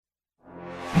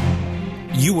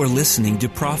You are listening to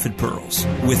Prophet Pearls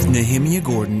with Nehemiah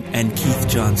Gordon and Keith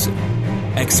Johnson,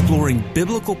 exploring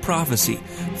biblical prophecy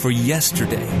for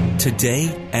yesterday,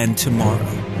 today, and tomorrow.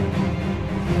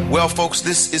 Well, folks,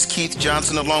 this is Keith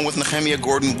Johnson along with Nehemiah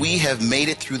Gordon. We have made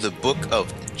it through the book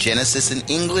of Genesis in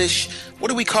English. What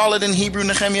do we call it in Hebrew,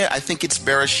 Nehemiah? I think it's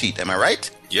Bereshit. Am I right?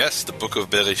 Yes, the book of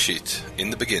Bereshit, in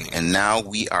the beginning. And now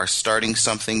we are starting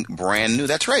something brand new.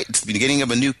 That's right. It's the beginning of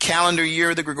a new calendar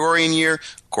year, the Gregorian year.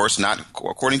 Of course, not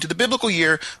according to the biblical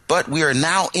year, but we are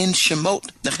now in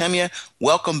Shemot. Nehemiah,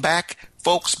 welcome back.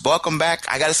 Folks, welcome back.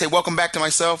 I got to say welcome back to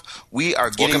myself. We are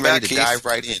getting ready to dive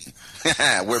right in.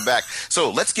 We're back.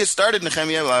 So let's get started,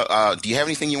 Nehemiah. Do you have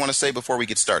anything you want to say before we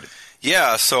get started?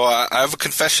 Yeah, so I have a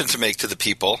confession to make to the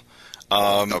people.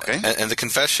 Okay. And the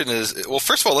confession is, well,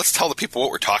 first of all, let's tell the people what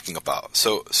we're talking about.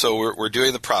 So we're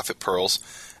doing the Prophet Pearls,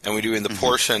 and we're doing the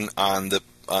portion on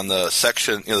the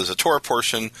section. There's a Torah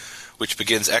portion which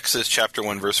begins Exodus chapter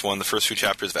 1, verse 1, the first few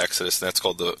chapters of Exodus, and that's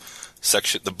called the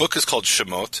section. The book is called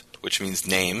Shemot, which means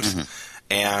names,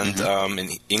 and in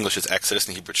English it's Exodus,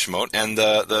 in Hebrew it's Shemot, and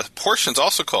the portion is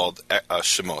also called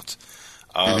Shemot,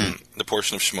 the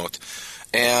portion of Shemot.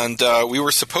 And we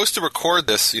were supposed to record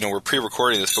this, we're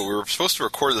pre-recording this, but we were supposed to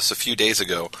record this a few days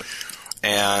ago.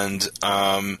 And,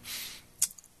 I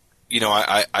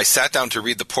sat down to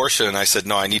read the portion, and I said,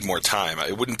 no, I need more time.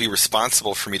 It wouldn't be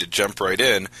responsible for me to jump right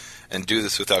in and do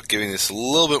this without giving this a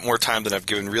little bit more time than I've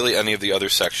given really any of the other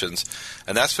sections.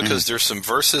 And that's because there's some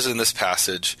verses in this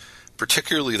passage,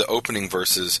 particularly the opening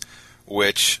verses,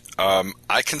 which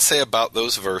I can say about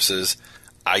those verses,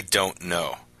 I don't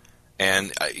know.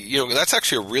 And, that's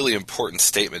actually a really important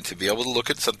statement, to be able to look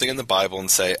at something in the Bible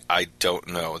and say, I don't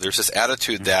know. There's this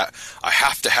attitude that I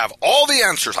have to have all the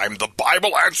answers. I'm the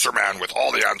Bible answer man with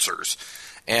all the answers.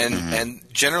 And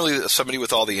generally, somebody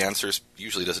with all the answers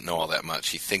usually doesn't know all that much.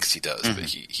 He thinks he does, but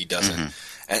he doesn't.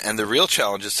 And the real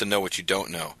challenge is to know what you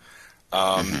don't know.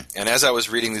 And as I was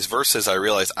reading these verses, I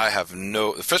realized I have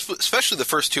especially the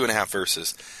first 2.5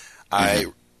 verses, I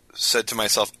said to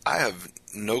myself, I have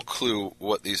no clue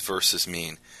what these verses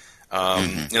mean.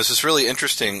 It's this really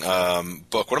interesting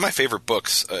book. One of my favorite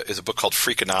books is a book called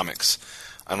Freakonomics.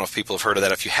 I don't know if people have heard of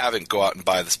that. If you haven't, go out and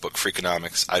buy this book,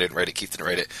 Freakonomics. I didn't write it. Keith didn't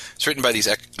write it. It's written by these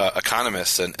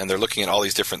economists, and they're looking at all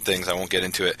these different things. I won't get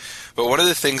into it. But one of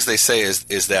the things they say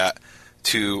is that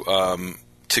to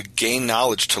gain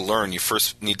knowledge, to learn, you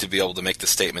first need to be able to make the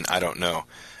statement, I don't know.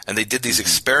 And they did these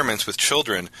experiments with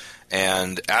children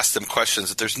and asked them questions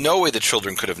that there's no way the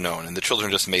children could have known, and the children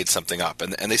just made something up.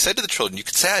 And they said to the children, you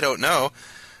could say, I don't know,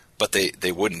 but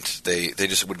they wouldn't. They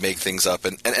just would make things up.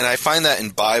 And I find that in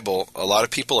Bible, a lot of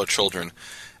people are children.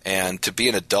 And to be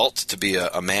an adult, to be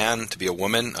a man, to be a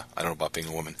woman, I don't know about being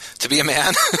a woman, to be a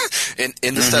man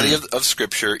in the study of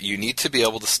Scripture, you need to be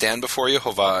able to stand before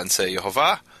Yehovah and say,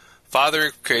 Yehovah, Father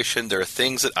of creation, there are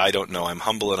things that I don't know. I'm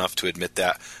humble enough to admit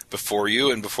that before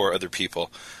you and before other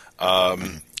people.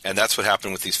 And that's what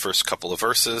happened with these first couple of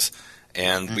verses.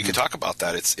 And we can talk about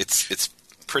that. It's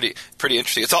pretty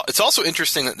interesting. It's also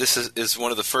interesting that this is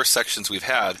one of the first sections we've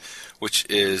had, which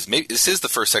is this is the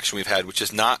first section we've had, which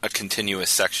is not a continuous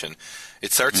section.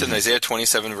 It starts in Isaiah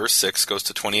 27 verse 6, goes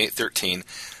to 28:13,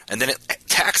 and then it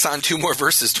tacks on 2 more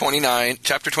verses,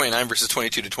 chapter 29 verses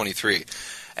 22 to 23.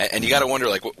 And you got to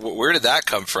wonder, where did that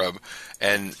come from?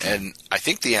 And I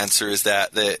think the answer is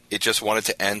that it just wanted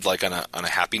to end on a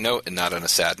happy note and not on a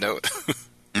sad note.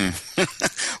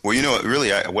 Well,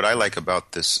 really, what I like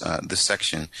about this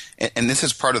section, and this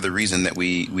is part of the reason that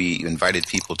we invited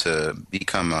people to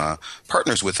become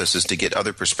partners with us, is to get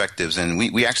other perspectives. And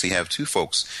we actually have 2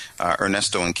 folks,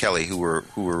 Ernesto and Kelly, who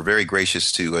were very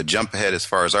gracious to jump ahead as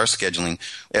far as our scheduling.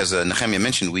 As Nehemiah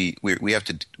mentioned, we have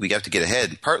to get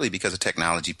ahead, partly because of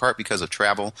technology, part because of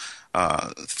travel.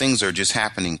 Things are just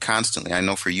happening constantly. I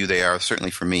know for you they are,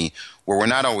 certainly for me, where we're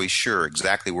not always sure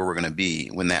exactly where we're going to be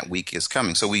when that week is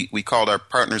coming. So we called our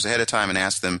partners ahead of time and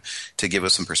asked them to give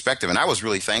us some perspective. And I was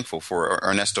really thankful for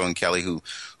Ernesto and Kelly who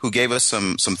gave us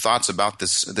some thoughts about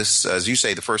this, as you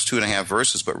say, the first 2.5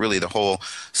 verses, but really the whole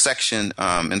section.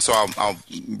 And so I'll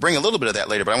bring a little bit of that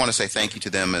later, but I want to say thank you to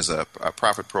them as a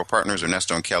Prophet Pearl partners,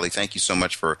 Ernesto and Kelly. Thank you so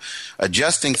much for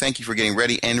adjusting. Thank you for getting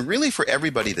ready. And really for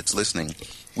everybody that's listening,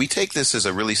 we take this as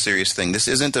a really serious thing. This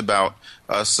isn't about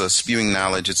us spewing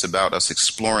knowledge. It's about us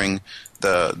exploring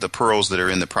the pearls that are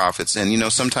in the prophets. And,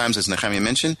 sometimes, as Nehemiah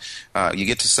mentioned, you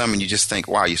get to some and you just think,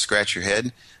 wow, you scratch your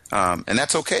head. And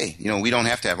that's okay. We don't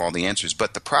have to have all the answers.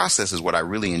 But the process is what I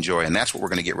really enjoy, and that's what we're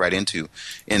going to get right into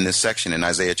in this section in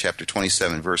Isaiah chapter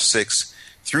 27, verse 6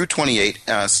 through 28,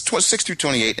 6 through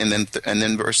 28, and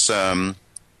then verse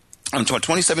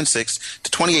 27:6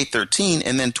 to 28:13,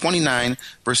 and then 29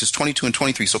 verses 22 and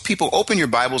 23. So people, open your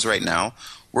Bibles right now.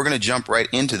 We're going to jump right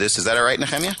into this. Is that all right,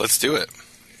 Nehemiah? Let's do it.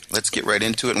 Let's get right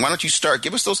into it. And why don't you start?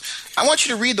 Give us those. I want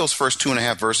you to read those first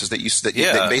 2.5 verses that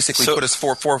basically put us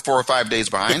four or 5 days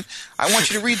behind. I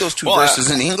want you to read those two verses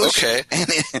in English. Okay.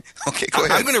 Okay, go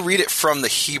ahead. I'm going to read it from the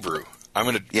Hebrew. I'm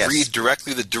going to read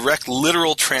directly the direct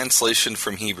literal translation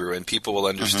from Hebrew, and people will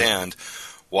understand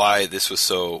why this was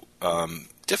so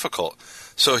difficult.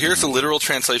 So here's the literal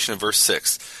translation of verse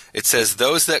 6. It says,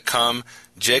 "Those that come,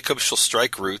 Jacob shall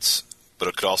strike roots," but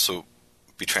it could also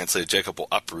be translated, Jacob will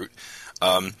uproot.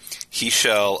 He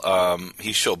shall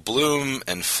bloom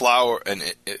and flower, and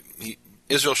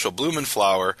Israel shall bloom and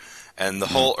flower, and the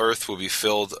whole earth will be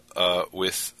filled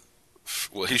with.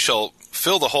 Well, he shall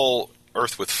fill the whole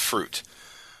earth with fruit.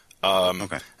 And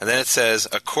then it says,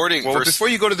 according. Well, before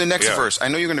you go to the next verse, I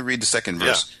know you're going to read the second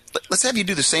verse. Let's have you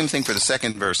do the same thing for the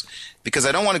second verse, because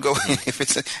I don't want to go. If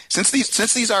it's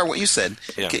since these are what you said,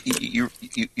 you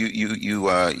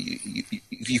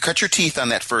cut your teeth on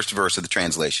that first verse of the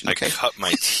translation. Okay? I cut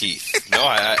my teeth. No,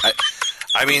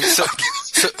 I mean, so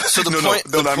the point.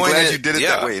 No, I'm glad you did it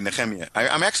that way, Nehemiah.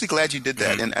 I'm actually glad you did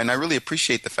that, and I really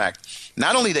appreciate the fact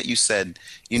not only that you said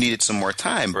you needed some more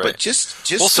time, but just.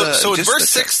 So in verse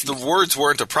 6, the words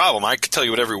weren't a problem. I could tell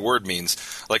you what every word means.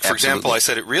 Like, for example, I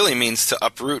said it really means to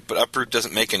uproot, but uproot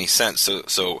doesn't make any sense.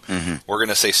 So we're going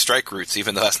to say strike roots,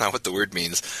 even though that's not what the word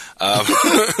means.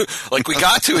 Like, we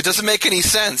got to. It doesn't make any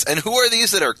sense. And who are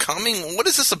these that are coming? What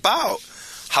is this about?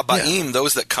 Habaim,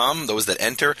 those that come, those that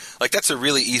enter. Like, that's a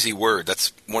really easy word.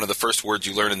 That's one of the first words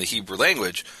you learn in the Hebrew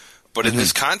language. But in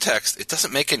this context, it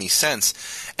doesn't make any sense.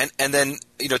 And then,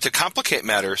 to complicate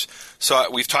matters, so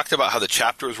we've talked about how the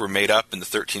chapters were made up in the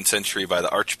 13th century by the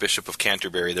Archbishop of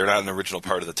Canterbury. They're not an original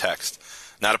part of the text,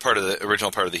 not a part of the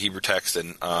original part of the Hebrew text.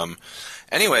 And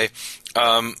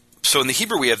so in the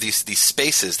Hebrew we have these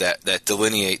spaces that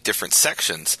delineate different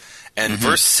sections. And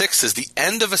verse 6 is the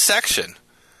end of a section.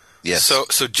 Yes.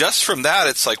 So just from that,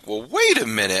 it's like, well, wait a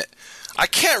minute. I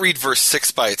can't read verse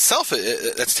 6 by itself.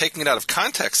 That's taking it out of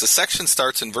context. The section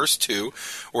starts in verse 2,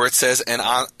 where it says,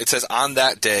 on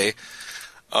that day,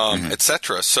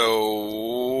 etc.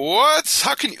 So what?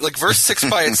 How can you, like, verse 6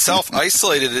 by itself,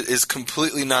 isolated, is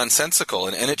completely nonsensical,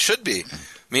 and it should be.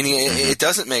 Meaning, it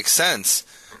doesn't make sense.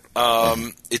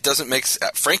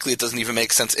 Frankly, it doesn't even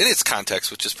make sense in its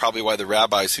context, which is probably why the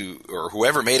rabbis or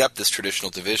whoever made up this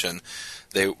traditional division,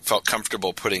 they felt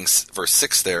comfortable putting verse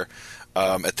 6 there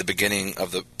at the beginning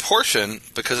of the portion,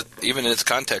 because even in its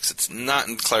context, it's not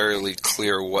entirely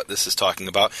clear what this is talking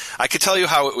about. I could tell you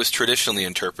how it was traditionally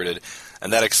interpreted,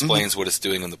 and that explains what it's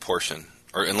doing in the portion,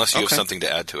 or unless you have something to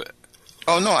add to it.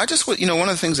 Oh, no, I just, one of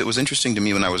the things that was interesting to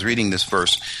me when I was reading this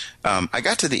verse, I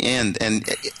got to the end, and,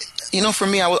 for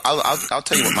me, I'll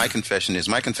tell you what my confession is.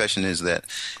 My confession is that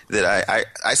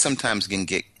I sometimes can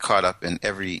get caught up in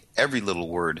every little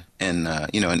word, and,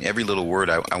 in every little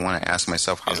word I want to ask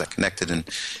myself, how's that connected, and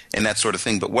that sort of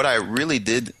thing. But what I really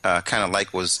did kind of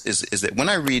like is that when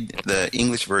I read the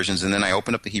English versions and then I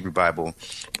open up the Hebrew Bible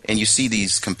and you see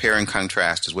these compare and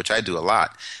contrasts, which I do a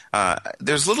lot,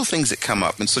 there's little things that come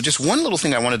up. And so just one little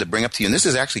thing I wanted to bring up to you, and this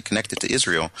is actually connected to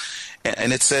Israel,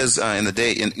 and it says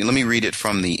let me read it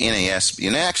from the NAS.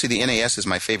 And actually the NAS is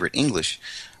my favorite English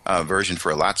version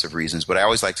for lots of reasons, but I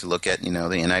always like to look at, the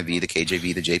NIV, the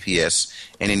KJV, the JPS,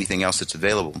 and anything else that's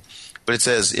available. But it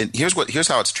says, here's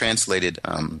how it's translated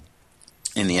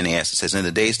in the NAS. It says, in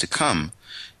the days to come,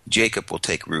 Jacob will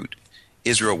take root,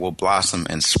 Israel will blossom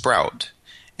and sprout.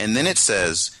 And then it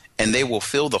says, and they will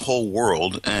fill the whole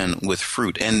world and with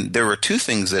fruit. And there were two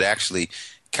things that actually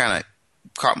kind of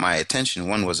caught my attention.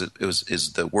 One was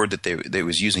is the word that they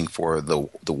was using for the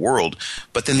world,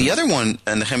 but then the other one,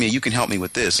 and Nehemiah, you can help me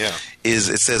with this. Is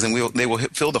it says, and they will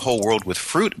fill the whole world with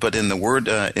fruit, but then the word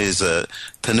is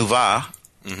tanuvah,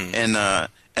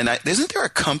 and isn't there a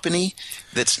company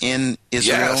that's in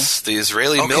Israel? Yes, the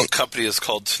Israeli milk company is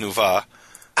called Tanuvah.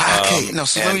 Okay,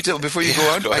 so let me tell before you go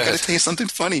on. Go I got to tell you something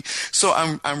funny. So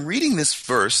I'm reading this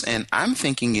verse, and I'm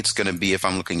thinking it's going to be, if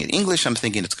I'm looking at English, I'm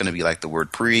thinking it's going to be like the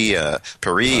word for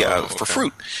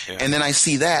fruit. Yeah. And then I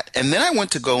see that, and then I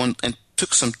went to go and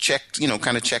took some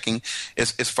kind of checking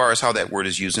as far as how that word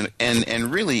is used,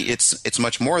 and really it's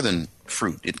much more than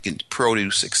fruit. It can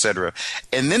produce, etc.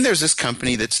 And then there's this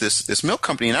company that's this milk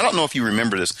company, and I don't know if you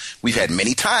remember this. We've had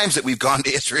many times that we've gone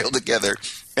to Israel together.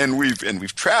 And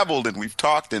we've traveled and we've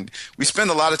talked and we spend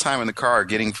a lot of time in the car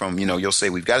getting from, you'll say,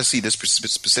 we've got to see this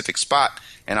specific spot.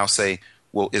 And I'll say,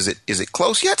 well, is it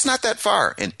close? Yeah, it's not that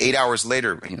far. And 8 hours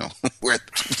later, we're at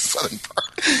the southern part.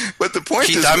 But the point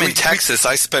Keith, is, I'm in Texas.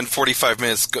 I spend 45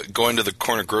 minutes going to the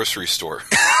corner grocery store.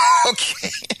 Okay.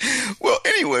 Well,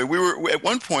 anyway, we were at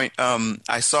one point.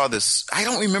 I saw this. I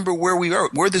don't remember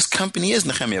where this company is,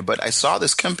 Nehemiah, but I saw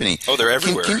this company. Oh, they're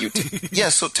everywhere. Yeah.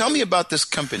 So tell me about this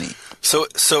company. So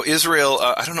Israel.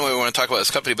 I don't know why we want to talk about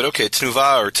this company, but okay,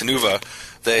 Tenuva.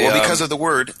 Because of the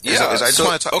word. Yeah. I just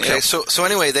want to talk. Okay. So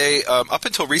anyway, they up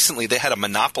until recently they had a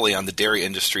monopoly on the dairy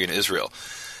industry in Israel.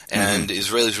 And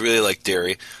Israelis really like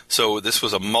dairy. So this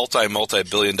was a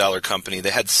multi-billion-dollar company. They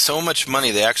had so much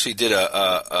money, they actually did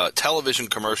a television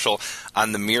commercial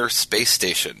on the Mir space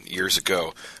station years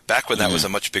ago, back when that was a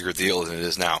much bigger deal than it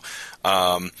is now.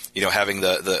 Having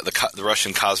the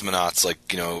Russian cosmonauts,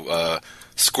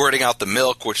 squirting out the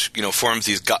milk, which, forms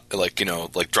these,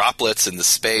 like droplets in the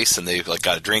space, and they,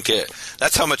 got to drink it.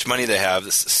 That's how much money they have.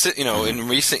 In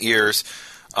recent years,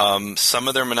 some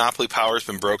of their monopoly power has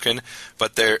been broken,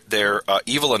 but they're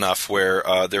evil enough where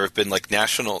there have been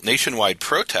nationwide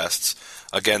protests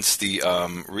against the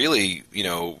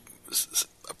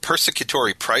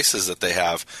persecutory prices that they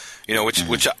have,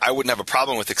 which I wouldn't have a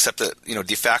problem with, except that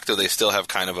de facto they still have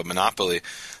kind of a monopoly.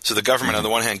 So the government on the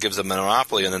one hand gives them a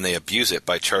monopoly, and then they abuse it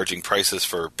by charging prices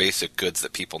for basic goods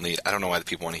that people need. I don't know why the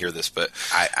people want to hear this, but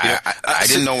I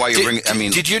didn't know why you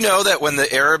bring. Did you know that when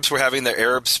the Arabs were having their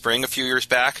Arab Spring a few years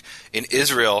back in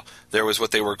Israel, there was what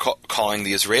they were calling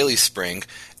the Israeli Spring,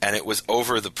 and it was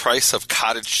over the price of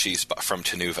cottage cheese from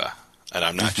Tenuva. And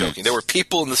I'm not joking. There were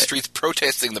people in the streets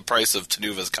protesting the price of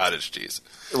Tenuva's cottage cheese.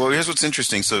 Well, here's what's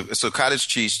interesting. So cottage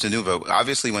cheese, Tenuva,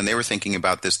 obviously when they were thinking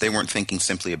about this, they weren't thinking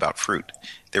simply about fruit.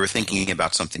 They were thinking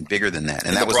about something bigger than that.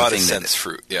 And that was the thing sense,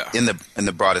 fruit, yeah. In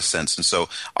the broadest sense. And so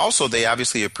also they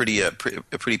obviously are pretty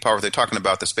powerful. They're talking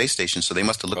about the space station, so they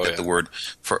must have looked at the word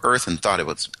for Earth and thought it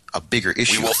was a bigger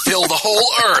issue. We will fill the whole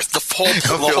Earth, the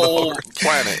whole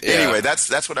planet. Yeah. Anyway,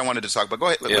 that's what I wanted to talk about. Go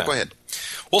ahead. Yeah. Go ahead.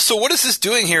 Well, so what is this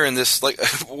doing here in this,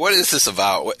 what is this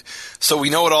about? So we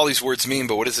know what all these words mean,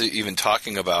 but what is it even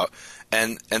talking about?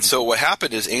 And so what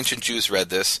happened is ancient Jews read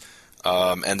this,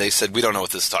 and they said, we don't know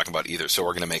what this is talking about either, so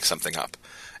we're going to make something up.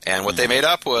 And what they made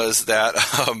up was that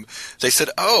they said,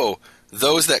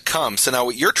 those that come. So now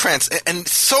you're and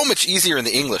it's so much easier in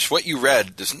the English. What you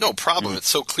read, there's no problem. It's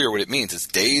so clear what it means. It's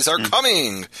days are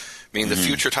coming, meaning the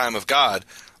future time of God.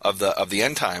 Of the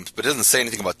end times, but it doesn't say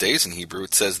anything about days in Hebrew.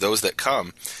 It says those that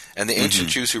come. And the ancient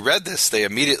Jews who read this, they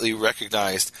immediately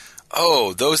recognized,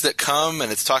 those that come,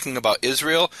 and it's talking about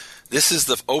Israel. This is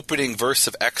the opening verse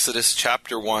of Exodus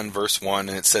chapter 1, verse 1,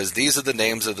 and it says, these are the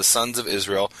names of the sons of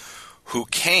Israel who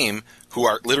came, who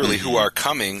are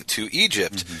coming to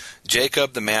Egypt.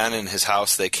 Jacob, the man and his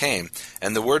house, they came.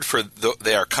 And the word for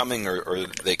they are coming or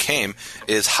they came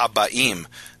is habaim,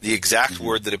 the exact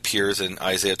word that appears in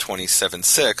Isaiah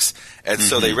 27:6. And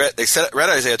so they read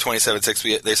Isaiah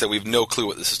 27:6. They said, we have no clue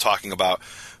what this is talking about,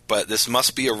 but this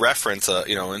must be a reference.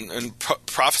 And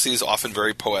prophecy is often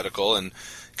very poetical and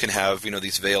can have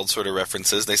these veiled sort of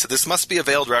references. They said this must be a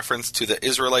veiled reference to the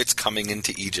Israelites coming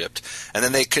into Egypt, and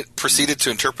then they proceeded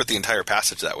to interpret the entire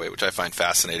passage that way, which I find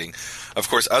fascinating. Of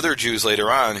course, other Jews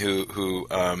later on who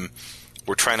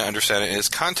were trying to understand it in its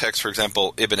context. For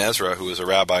example, Ibn Ezra, who was a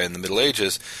rabbi in the Middle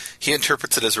Ages, he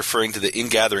interprets it as referring to the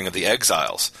ingathering of the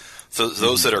exiles. So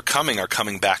those that are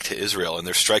coming back to Israel, and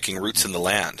they're striking roots in the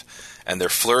land, and they're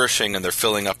flourishing, and they're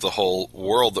filling up the whole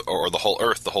world or the whole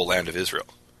earth, the whole land of Israel.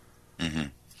 Mm-hmm.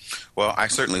 Well, I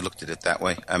certainly looked at it that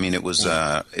way. I mean, it was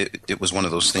it was one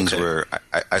of those things where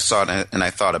I saw it and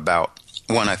I thought about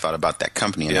that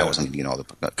company, and I wasn't going to get all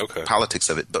the politics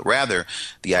of it, but rather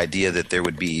the idea that there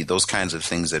would be those kinds of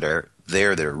things that are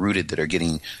there, that are rooted, that are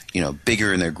getting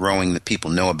bigger and they're growing, that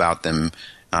people know about them.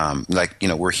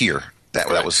 We're here.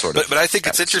 That was sort of. But I think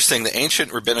it's interesting. The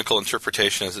ancient rabbinical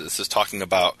interpretation is talking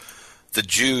about the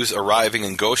Jews arriving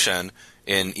in Goshen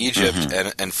in Egypt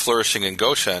and flourishing in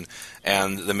Goshen,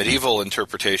 and the medieval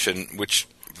interpretation, which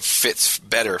fits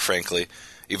better, frankly,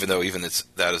 even though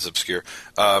that is obscure,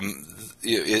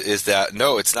 is that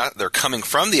no, it's not. They're coming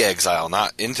from the exile,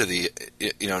 not into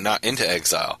not into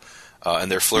exile,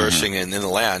 and they're flourishing in the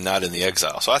land, not in the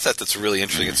exile. So I thought that's really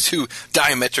interesting. It's two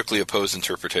diametrically opposed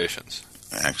interpretations.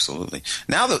 Absolutely.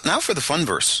 Now for the fun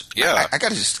verse. Yeah, I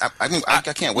got to I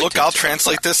can't wait. Look, I'll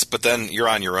translate this, but then you're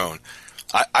on your own.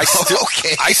 I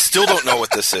still don't know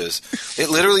what this is. It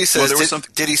literally says,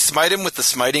 did he smite him with the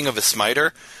smiting of a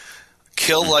smiter?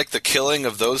 Kill like the killing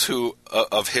of those who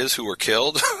were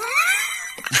killed?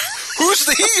 Who's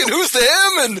the he and who's the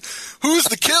him and who's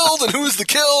the killed and who's the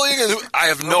killing? And I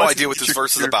have no idea what this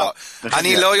verse is about.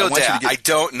 Ani lo yodea. I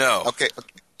don't know. Okay.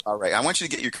 All right, I want you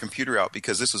to get your computer out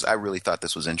because I really thought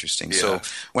this was interesting. Yeah. So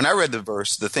when I read the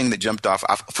verse, the thing that jumped off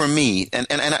for me, and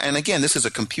again, this is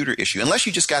a computer issue, unless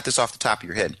you just got this off the top of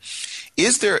your head.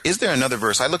 Is there another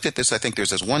verse? I looked at this. I think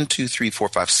there's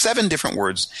 7 different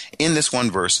words in this one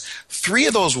verse. 3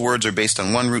 of those words are based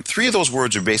on one root. 3 of those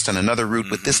words are based on another root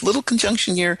with this little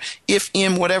conjunction here, if,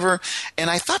 im, whatever.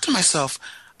 And I thought to myself,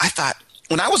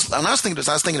 when I was thinking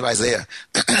of Isaiah,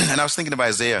 and I was thinking of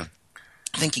Isaiah.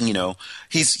 Thinking,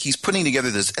 he's putting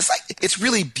together this. It's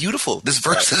really beautiful. This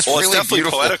verse is really it's definitely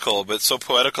beautiful. Poetical, but so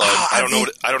poetical. I don't know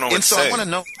what and to so say. I want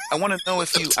to know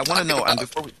if you. I want to know. And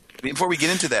before we get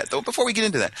into that,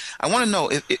 I want to know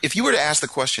if you were to ask the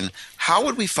question, how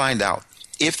would we find out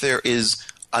if there is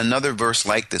another verse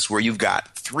like this where you've got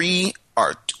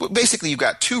basically you've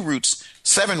got 2 roots,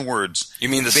 7 words. You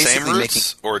mean the same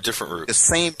roots or a different root? The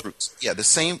same roots. Yeah, the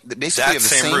same. Basically, that the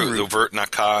same root, the vert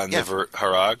nakah and the vert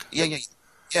harag.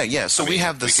 Yeah. So we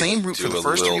have the same root for the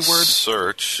first 3 words.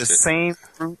 Search. The same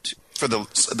root for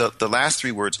the last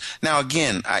 3 words. Now,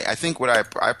 again, I think what I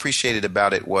appreciated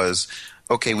about it was,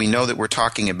 okay, we know that we're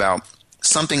talking about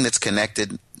something that's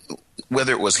connected,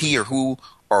 whether it was he or who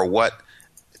or what.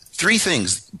 3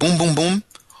 things, boom, boom, boom,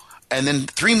 and then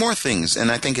 3 more things.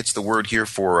 And I think it's the word here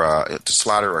for to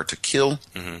slaughter or to kill.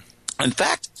 Mm-hmm. In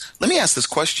fact, let me ask this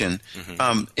question.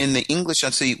 Mm-hmm. In the English,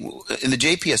 let's see, in the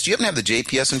JPS, do you happen to have the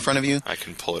JPS in front of you? I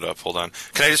can pull it up. Hold on.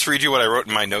 Can I just read you what I wrote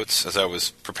in my notes as I was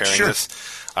preparing this?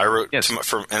 I wrote, and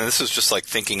this was just like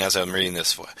thinking as I'm reading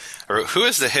this. I wrote, who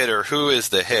is the hitter? Who is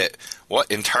the hit?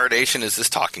 What incarnation is this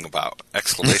talking about?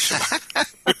 Exclamation mark.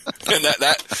 And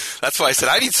that's why I said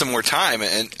I need some more time.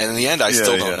 And in the end, I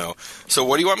still don't know. So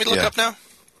what do you want me to look up now?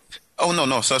 Oh,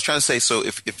 no. So I was trying to say, so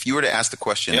if you were to ask the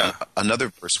question, another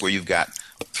verse where you've got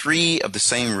 3 of the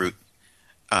same root,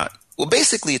 well,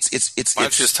 basically it's Why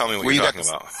don't you just tell me what you're talking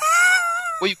about?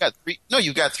 Well, you've got 3. No,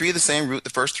 you've got 3 of the same root,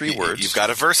 the first 3 words. You've got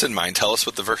a verse in mind. Tell us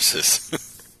what the verse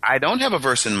is. I don't have a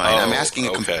verse in mind. I'm asking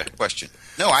a question.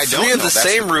 No, I don't. 3 of the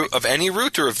same root of any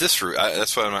root or of this root?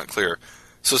 That's why I'm not clear.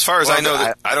 So as far as I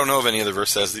know, I don't know of any other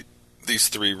verse that has these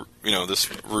 3,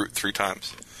 this root 3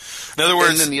 times. In other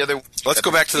words, let's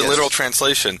go back to the literal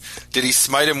translation. Did he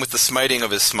smite him with the smiting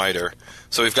of his smiter?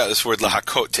 So we've got this word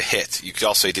lahakot, to hit. You could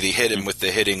also say, did he hit him with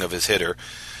the hitting of his hitter?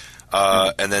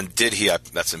 And then did he,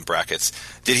 that's in brackets,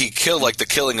 did he kill like the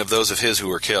killing of those of his who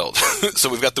were killed? So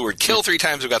we've got the word kill 3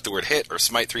 times, we've got the word hit or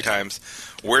smite 3 times.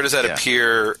 Where does that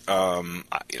appear? I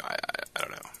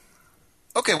don't know.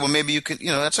 Okay, well maybe you could,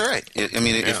 that's all right. I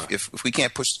mean, if we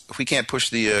can't push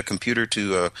the computer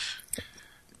to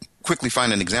quickly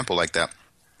find an example like that.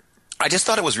 I just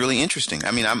thought it was really interesting.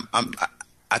 I mean,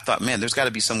 I thought, man, there's got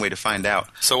to be some way to find out.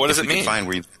 So what does it mean?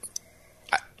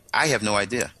 I have no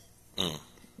idea.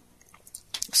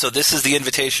 So this is the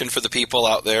invitation for the people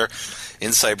out there in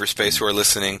cyberspace who are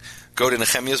listening. Go to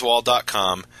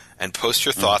nehemiahswall.com and post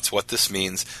your thoughts what this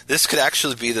means. This could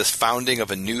actually be the founding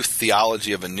of a new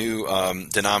theology, of a new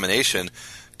denomination,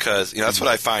 because that's what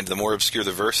I find. The more obscure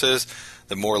the verse is,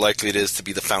 the more likely it is to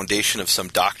be the foundation of some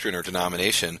doctrine or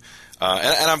denomination.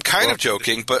 And I'm kind of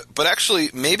joking, but actually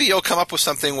maybe you'll come up with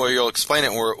something where you'll explain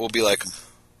it where it will be like,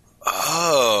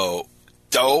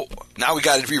 now we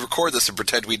got to re-record this and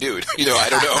pretend we do. I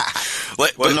don't know.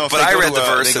 But I read the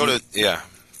verse.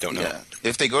 Don't know. Yeah.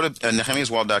 If they go to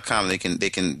nehemiahswall.com, they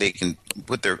can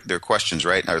put their questions,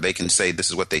 right? Or they can say this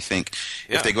is what they think.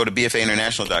 Yeah. If they go to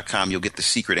bfainternational.com, you'll get the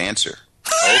secret answer.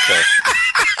 Okay.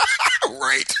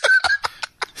 Right.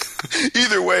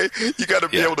 Either way, you got to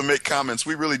be able to make comments.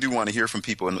 We really do want to hear from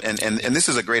people, and this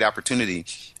is a great opportunity,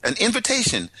 an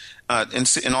invitation,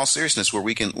 in all seriousness, where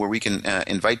we can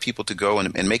invite people to go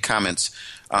and make comments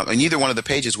on either one of the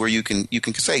pages where you can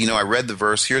say, I read the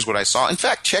verse. Here's what I saw. In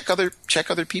fact, check other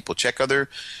people, check other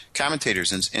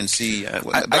commentators, and see. I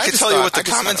can tell you what the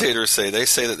commentators say. They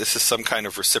say that this is some kind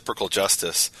of reciprocal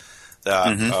justice.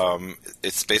 That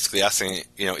it's basically asking,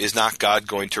 is not God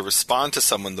going to respond to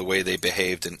someone the way they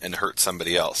behaved and hurt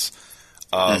somebody else?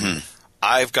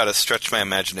 I've got to stretch my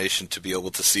imagination to be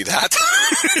able to see that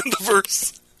in the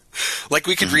verse. Like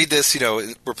we could read this,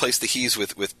 replace the he's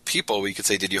with people. We could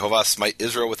say, did Yehovah smite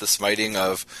Israel with the smiting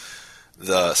of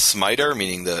the smiter,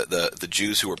 meaning the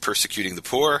Jews who were persecuting the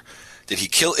poor? Did he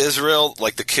kill Israel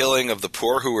like the killing of the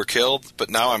poor who were killed?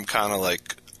 But now I'm kind of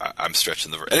like, I'm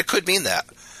stretching the verse. And it could mean that.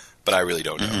 But I really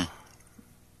don't know.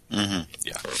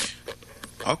 Yeah.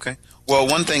 Okay. Well,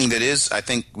 one thing that is, I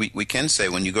think we can say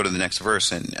when you go to the next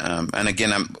verse, and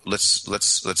again,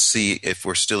 let's see if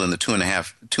we're still in the two and a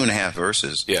half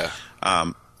verses. Yeah.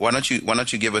 Why don't you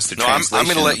give us the translation? I'm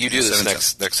going to let you do this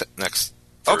next verse.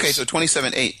 Okay, so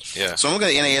 27:8. Yeah. So I'm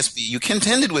looking at the NASB. You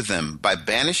contended with them by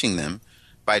banishing them,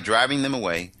 by driving them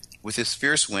away. With his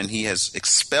fierce wind, he has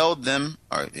expelled them,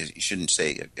 or you shouldn't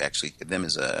say, actually, them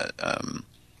is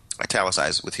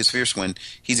italicized. With his fierce wind,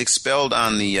 he's expelled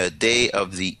on the day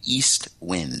of the east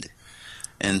wind.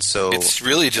 And so it's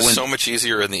really just so much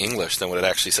easier in the English than what it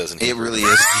actually says in Hebrew. It really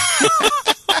is.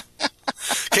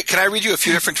 Can I read you a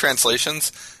few different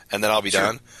translations, and then I'll be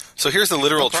done? So here's the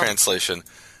literal translation.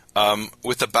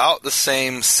 With about the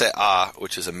same se'ah,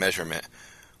 which is a measurement,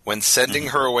 when sending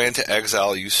her away into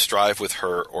exile, you strive with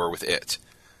her or with it.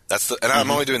 And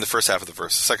I'm only doing the first half of the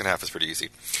verse. The second half is pretty easy.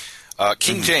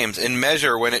 King James, in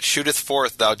measure, when it shooteth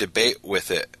forth, thou debate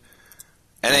with it.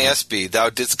 NASB,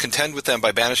 thou didst contend with them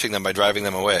by banishing them, by driving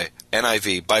them away.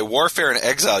 NIV, by warfare and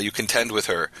exile you contend with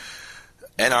her.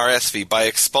 NRSV, by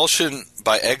expulsion,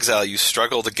 by exile you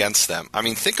struggled against them. I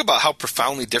mean, think about how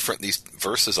profoundly different these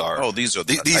verses are. Oh, these are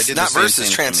these not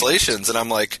verses, translations. And I'm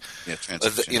like,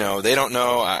 translation. They don't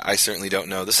know. I certainly don't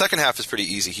know. The second half is pretty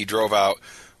easy. He drove out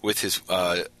with his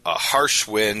a harsh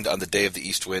wind on the day of the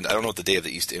east wind. I don't know what the day of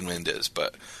the east wind is,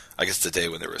 but I guess the day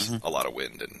when there was a lot of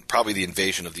wind, and probably the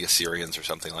invasion of the Assyrians or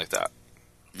something like that.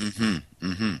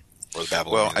 Or the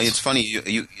Babylonians. Well, it's funny,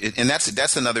 and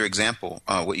that's another example.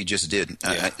 What you just did.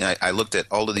 Yeah. I looked at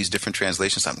all of these different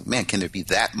translations. I'm like, man, can there be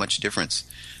that much difference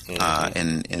in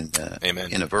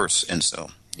a verse? And so,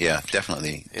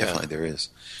 definitely there is.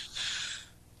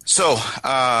 So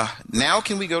now,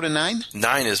 can we go to 9?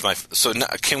 9 is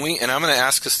can we? And I'm going to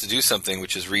ask us to do something,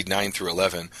 which is read 9 through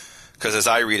 11, because as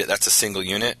I read it, that's a single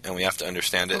unit, and we have to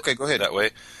understand it. Okay, go ahead. That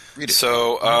way. Read it.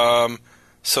 So,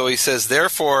 so he says,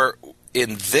 therefore,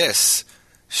 in this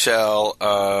shall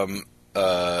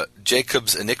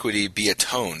Jacob's iniquity be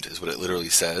atoned, is what it literally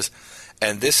says.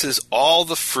 And this is all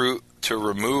the fruit to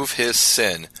remove his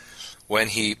sin, when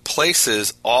he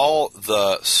places all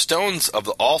the stones of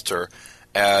the altar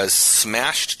as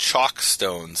smashed chalk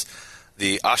stones,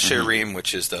 the Asherim,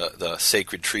 which is the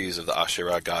sacred trees of the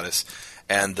Asherah goddess,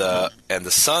 and the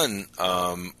sun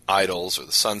idols, or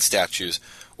the sun statues,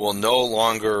 will no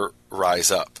longer rise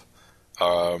up.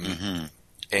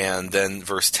 And then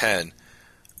verse 10,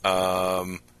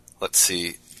 let's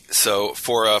see. So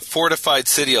for a fortified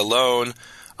city alone,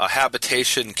 a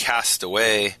habitation cast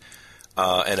away,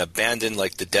 and abandoned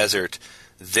like the desert,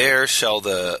 there shall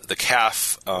the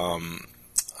calf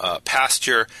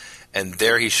pasture, and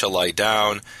there he shall lie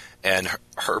down, and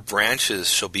her branches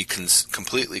shall be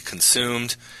completely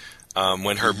consumed.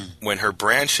 When her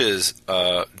branches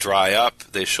dry up,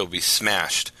 they shall be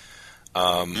smashed.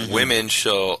 Women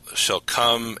shall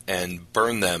come and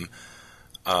burn them.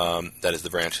 That is the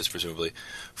branches, presumably.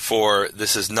 For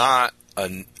this is not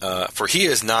for he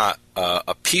is not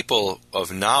a people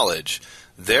of knowledge.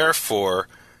 Therefore,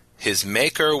 his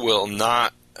Maker will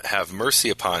not have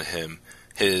mercy upon him.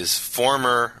 His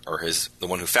former, or the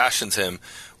one who fashions him,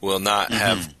 will not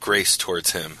have grace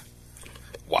towards him.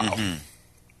 Wow.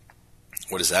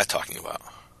 What is that talking about?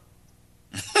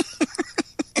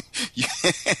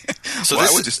 So I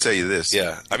would just tell you this.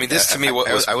 Yeah, I mean, this to me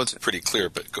was pretty clear.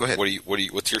 But go ahead.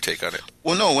 What's your take on it?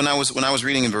 Well, no. When I was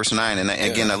reading in verse 9, and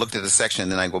I looked at the section,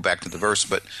 and then I go back to the verse.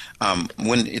 But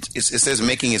when it says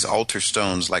making his altar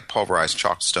stones like pulverized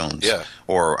chalk stones,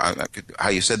 or how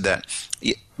you said that,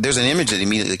 there's an image that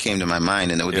immediately came to my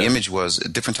mind, and the image was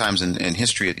at different times in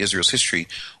history, Israel's history,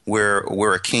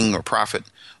 where a king or prophet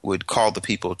would call the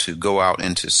people to go out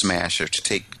and to smash or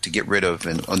to get rid of,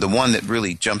 and the one that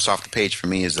really jumps off the page for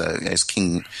me is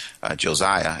King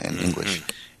Josiah in English,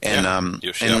 and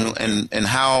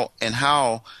how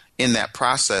in that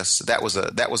process that was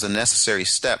a necessary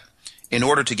step in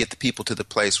order to get the people to the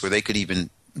place where they could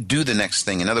even do the next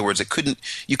thing. In other words,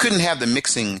 you couldn't have the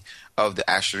mixing of the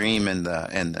Asherim and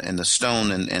the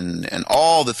stone and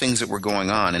all the things that were going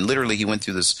on. And literally, he went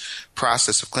through this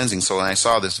process of cleansing. So when I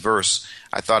saw this verse,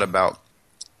 I thought about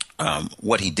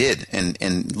what he did,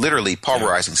 and literally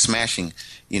pulverizing, smashing,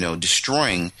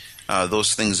 destroying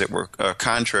those things that were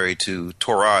contrary to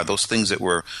Torah, those things that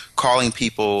were calling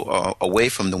people away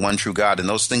from the one true God, and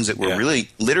those things that were really,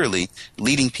 literally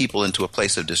leading people into a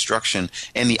place of destruction.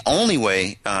 And the only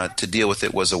way to deal with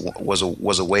it was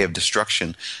a way of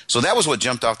destruction. So that was what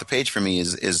jumped off the page for me.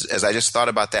 Is as I just thought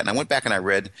about that, and I went back and I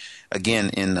read again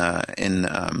in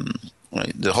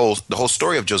the whole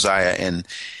story of Josiah. And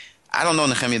I don't know,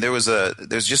 Nehemiah, there's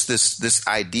just this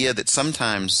idea that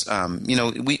sometimes,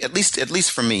 we at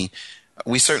least for me,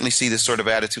 we certainly see this sort of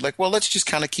attitude, like, well, let's just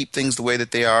kind of keep things the way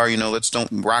that they are. Let's don't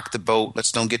rock the boat.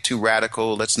 Let's don't get too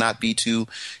radical. Let's not be too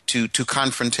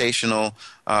confrontational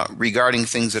regarding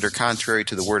things that are contrary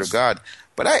to the Word of God.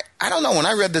 But I don't know. When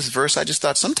I read this verse, I just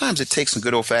thought sometimes it takes some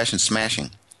good old fashioned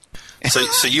smashing.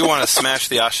 So you want to smash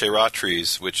the Asherah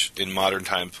trees, which in modern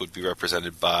times would be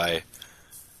represented by...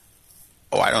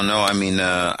 Oh, I don't know. I mean,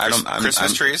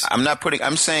 Christmas trees?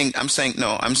 I'm saying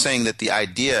that the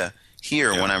idea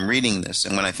here, when I'm reading this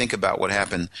and when I think about what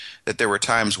happened, that there were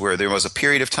times where there was a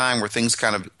period of time where things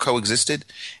kind of coexisted,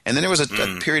 and then there was a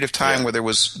period of time where there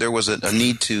was a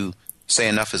need to say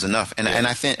enough is enough. And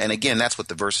I think, and again, that's what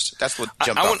jumped off the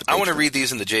page. I want to read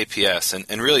these in the JPS,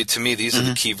 and really, to me, these are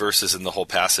the key verses in the whole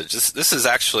passage. This is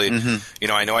actually,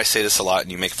 I know I say this a lot,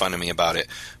 and you make fun of me about it,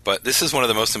 but this is one of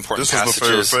the most important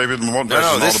passages.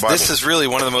 This is really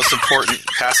one of the most important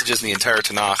passages in the entire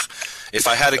Tanakh. If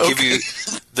I had to give you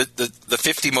the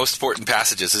 50 most important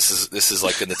passages, this is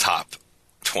like in the top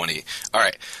 20. All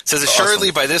right. It says,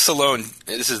 assuredly by this alone,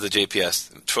 this is the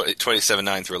JPS,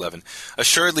 27:9 through 11.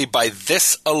 Assuredly by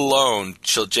this alone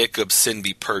shall Jacob's sin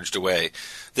be purged away.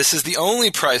 This is the only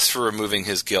price for removing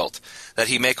his guilt, that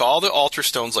he make all the altar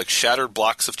stones like shattered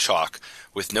blocks of chalk,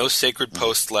 with no sacred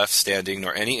post left standing,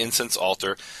 nor any incense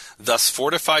altar. Thus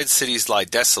fortified cities lie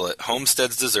desolate,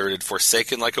 homesteads deserted,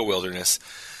 forsaken like a wilderness.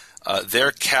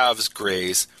 Their calves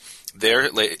graze. There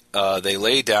they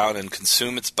lay down and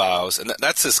consume its boughs. And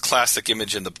that's this classic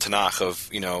image in the Tanakh of,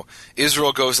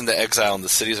 Israel goes into exile and the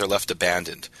cities are left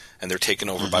abandoned and they're taken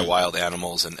over by wild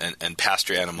animals and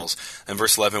pasture animals. And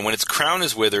verse 11, when its crown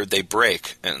is withered, they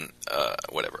break. And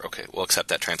whatever, okay, we'll accept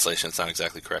that translation. It's not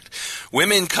exactly correct.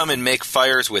 Women come and make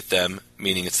fires with them,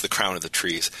 meaning it's the crown of the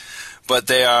trees. But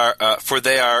they are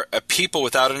a people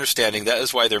without understanding. That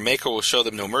is why their Maker will show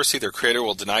them no mercy. Their Creator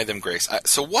will deny them grace.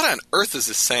 So what on earth is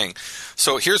this saying?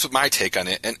 So here's my take on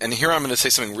it. And here I'm going to say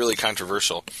something really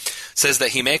controversial. It says that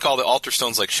he make all the altar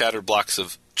stones like shattered blocks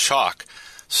of chalk.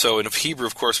 So in Hebrew,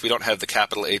 of course, we don't have the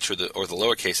capital H or the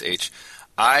lowercase h.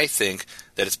 I think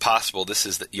that it's possible this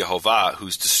is Yehovah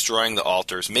who's destroying the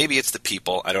altars. Maybe it's the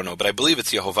people, I don't know, but I believe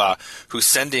it's Yehovah who's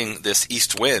sending this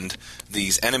east wind,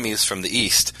 these enemies from the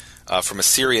east, from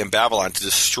Assyria and Babylon, to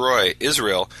destroy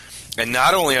Israel. And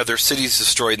not only are their cities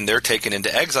destroyed and they're taken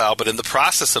into exile, but in the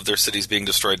process of their cities being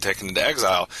destroyed and taken into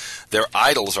exile, their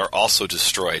idols are also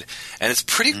destroyed. And it's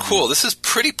pretty cool. This is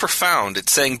pretty profound.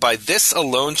 It's saying, by this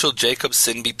alone shall Jacob's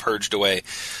sin be purged away.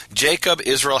 Jacob,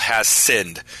 Israel, has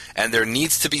sinned, and there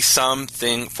needs to be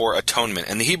something for atonement.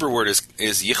 And the Hebrew word is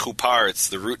yichupar. It's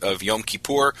the root of Yom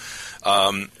Kippur.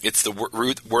 It's the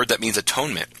root word that means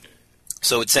atonement.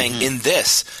 So it's saying, in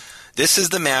this is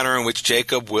the manner in which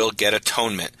Jacob will get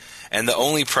atonement, and the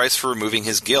only price for removing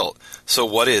his guilt. So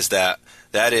what is that?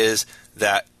 That is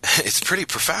that it's pretty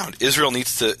profound. Israel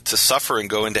needs to suffer and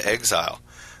go into exile.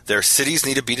 Their cities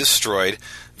need to be destroyed.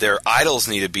 Their idols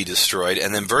need to be destroyed.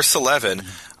 And then verse 11,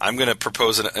 I'm going to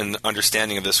propose an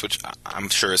understanding of this, which I'm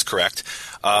sure is correct.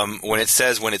 When it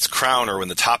says, when its crown or when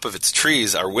the top of its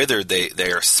trees are withered,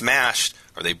 they are smashed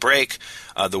or they break.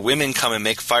 The women come and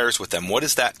make fires with them. What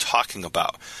is that talking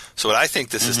about? So what I think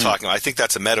this is talking about, I think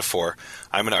that's a metaphor.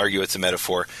 I'm going to argue it's a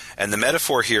metaphor. And the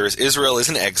metaphor here is Israel is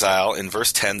in exile. In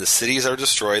verse 10, the cities are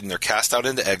destroyed and they're cast out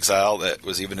into exile. That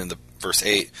was even in the verse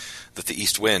 8, that the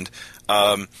east wind.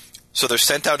 So they're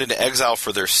sent out into exile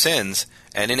for their sins,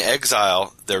 and in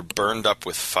exile, they're burned up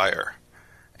with fire.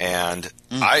 And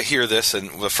I hear this, and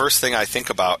the first thing I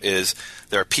think about is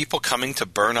there are people coming to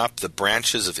burn up the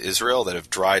branches of Israel that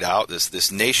have dried out,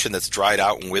 this nation that's dried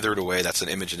out and withered away. That's an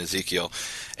image in Ezekiel.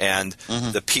 And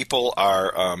the people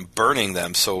are burning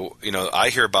them. So, I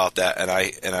hear about that, and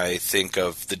I think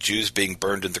of the Jews being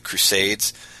burned in the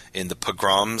Crusades, in the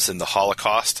pogroms, in the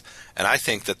Holocaust. And I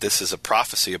think that this is a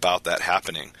prophecy about that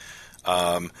happening.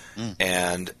 And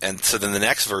so then the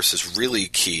next verse is really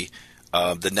key.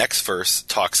 The next verse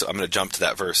talks, I'm going to jump to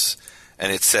that verse,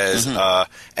 and it says,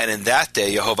 and in that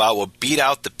day Yehovah will beat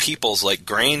out the peoples like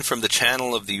grain from the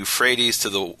channel of the Euphrates to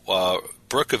the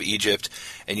brook of Egypt,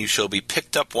 and you shall be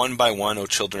picked up one by one, O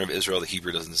children of Israel. The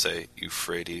Hebrew doesn't say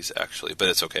Euphrates, actually, but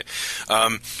it's okay.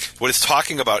 What it's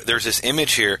talking about, there's this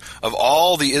image here of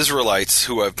all the Israelites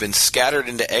who have been scattered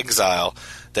into exile,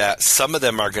 that some of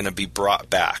them are going to be brought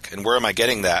back. And where am I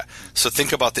getting that? So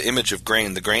think about the image of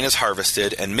grain. The grain is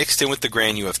harvested, and mixed in with the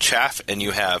grain you have chaff and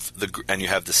you have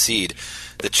the seed.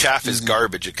 The chaff is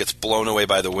garbage. It gets blown away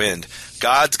by the wind.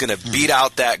 God's going to beat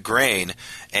out that grain,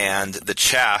 and the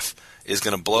chaff is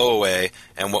going to blow away,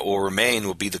 and what will remain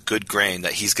will be the good grain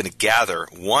that he's going to gather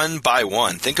one by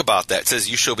one. Think about that. It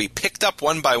says, you shall be picked up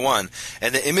one by one.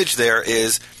 And the image there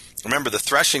is remember the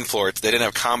threshing floor, they didn't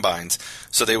have combines,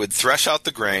 so they would thresh out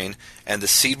the grain, and the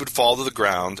seed would fall to the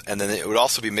ground, and then it would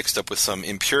also be mixed up with some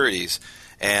impurities.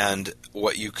 And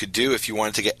what you could do if you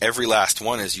wanted to get every last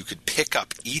one is you could pick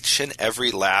up each and every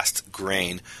last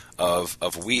grain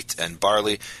of wheat and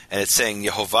barley. And it's saying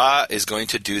Yehovah is going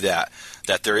to do that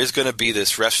there is going to be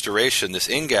this restoration, this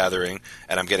ingathering.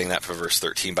 And I'm getting that for verse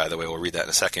 13, by the way. We'll read that in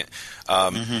a second.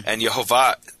 And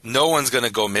Yehovah, no one's going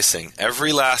to go missing.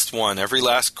 Every last one, every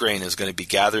last grain is going to be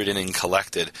gathered in and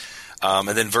collected. And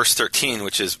then verse 13,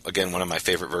 which is, again, one of my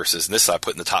favorite verses, and this I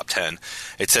put in the top 10.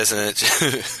 It says, and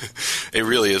it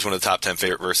really is one of the top 10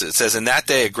 favorite verses. It says, "In that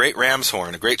day a great ram's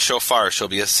horn, a great shofar shall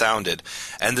be sounded,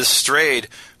 and the strayed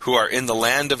who are in the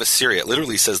land of Assyria," it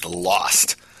literally says the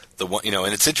lost.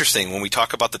 And it's interesting, when we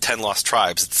talk about the 10 lost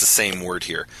tribes, it's the same word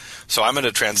here. So I'm going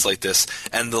to translate this.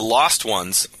 "And the lost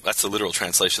ones," that's the literal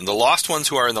translation, "the lost ones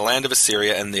who are in the land of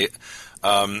Assyria, and the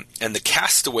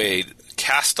castaway,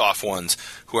 cast-off ones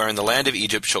who are in the land of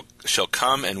Egypt shall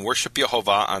come and worship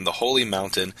Yehovah on the holy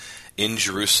mountain in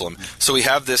Jerusalem." So we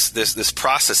have this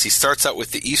process. He starts out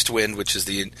with the east wind, which is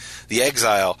the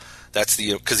exile. That's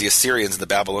because the Assyrians and the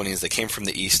Babylonians, they came from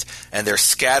the east, and they're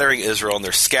scattering Israel, and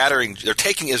they're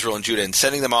taking Israel and Judah and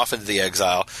sending them off into the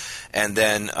exile. And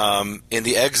then in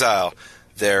the exile,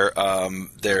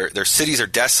 their cities are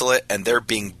desolate, and they're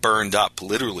being burned up,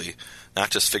 literally. Not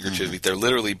just figuratively, they're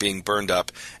literally being burned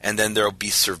up, and then there will be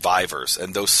survivors.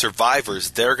 And those survivors,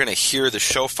 they're going to hear the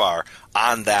shofar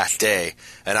on that day,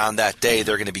 and on that day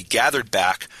they're going to be gathered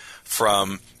back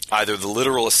from either the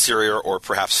literal Assyria or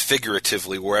perhaps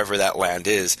figuratively wherever that land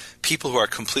is. People who are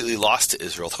completely lost to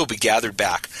Israel, they'll be gathered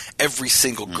back. Every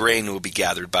single grain will be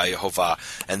gathered by Yehovah,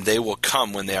 and they will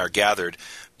come when they are gathered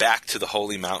back to the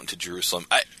holy mountain, to Jerusalem.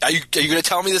 Are you going to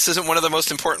tell me this isn't one of the most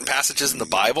important passages in the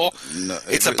Bible? No,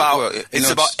 it's about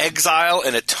exile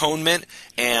and atonement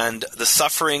and the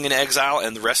suffering in exile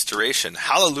and the restoration.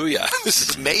 Hallelujah! This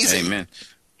is amazing. Amen.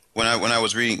 When I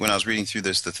was reading through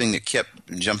this, the thing that kept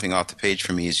jumping off the page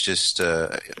for me is just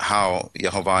how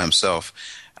Yehovah himself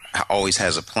always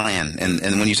has a plan.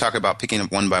 And when you talk about picking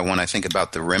up one by one, I think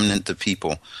about the remnant of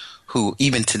people who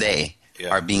even today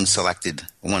are being selected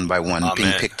one by one,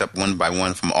 being picked up one by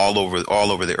one from all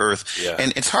over the earth. Yeah.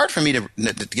 And it's hard for me to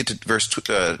get to verse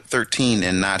 13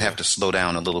 and not have to slow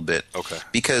down a little bit. Okay.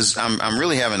 Because I'm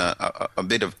really having a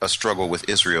bit of a struggle with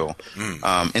Israel,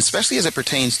 especially as it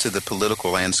pertains to the political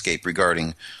landscape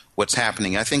regarding what's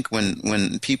happening. I think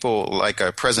when people like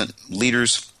our present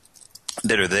leaders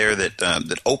that are there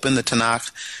that open the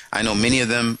Tanakh, I know many of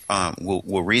them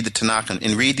will read the Tanakh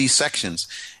and read these sections,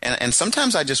 and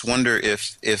sometimes I just wonder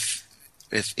if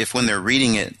when they're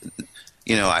reading it,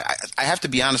 I have to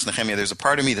be honest, Nehemiah, there's a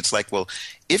part of me that's like, well,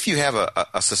 if you have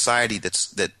a society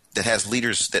that has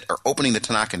leaders that are opening the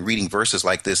Tanakh and reading verses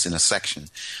like this in a section,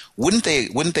 wouldn't they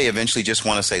eventually just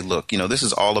want to say, look, this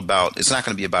is all about, it's not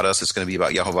going to be about us, it's going to be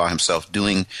about Yehovah himself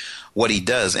doing what he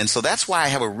does. And so that's why I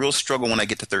have a real struggle when I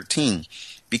get to 13,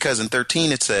 because in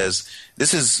 13 it says,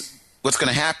 this is what's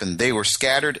going to happen. They were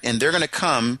scattered, and they're going to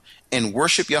come and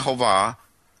worship Yehovah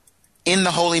in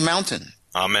the holy mountain.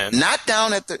 Amen. Not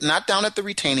down at the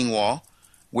retaining wall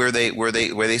where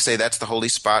they say that's the holy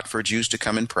spot for Jews to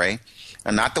come and pray,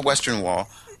 and not the western wall,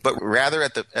 but rather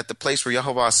at the place where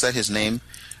Yehovah set his name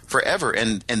forever.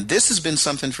 And this has been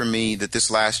something for me that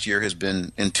this last year has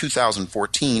been in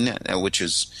 2014, which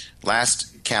is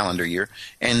last calendar year,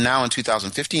 and now in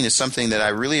 2015 is something that I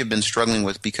really have been struggling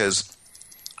with, because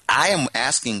I am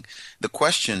asking the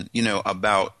question,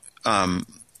 about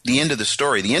the end of the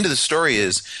story. The end of the story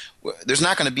is there's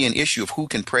not going to be an issue of who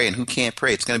can pray and who can't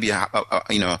pray. It's going to be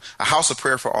a house of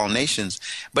prayer for all nations.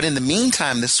 But in the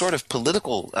meantime, this sort of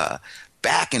political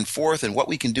back and forth and what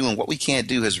we can do and what we can't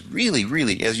do has really,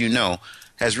 really, as you know,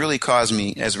 has really caused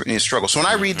me a struggle. So when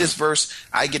I read this verse,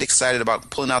 I get excited about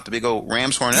pulling out the big old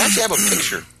ram's horn. And I actually have a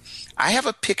picture. I have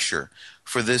a picture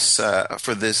for this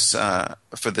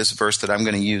verse that I'm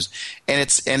going to use, and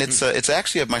it's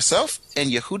actually of myself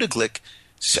and Yehuda Glick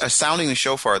sounding the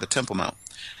shofar at the Temple Mount.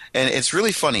 And it's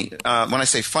really funny. When I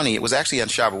say funny, it was actually on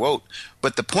Shavuot.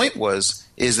 But the point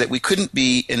is that we couldn't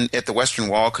be at the Western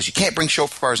Wall because you can't bring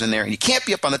shofars in there, and you can't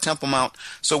be up on the Temple Mount.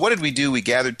 So what did we do? We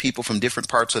gathered people from different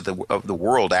parts of the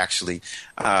world, actually,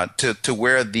 to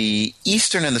where the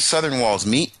eastern and the southern walls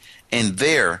meet, and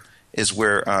there is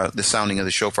where the sounding of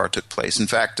the shofar took place. In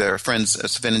fact, our friends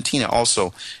Sven and Tina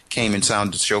also came and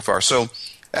sounded the shofar. So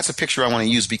that's a picture I want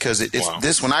to use, because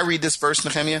this. When I read this verse,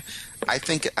 Nehemiah, I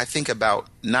think about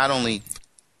not only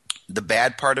the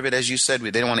bad part of it, as you said,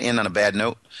 they don't want to end on a bad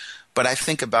note, But I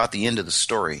think about the end of the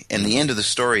story, and the end of the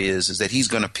story is that he's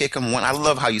going to pick them one. I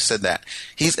love how you said that.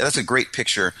 That's a great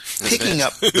picture. Picking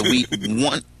up the wheat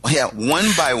one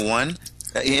by one,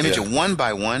 image of one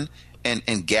by one,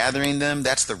 and gathering them.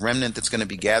 That's the remnant that's going to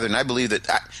be gathered. And I believe that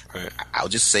I'll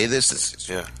just say this.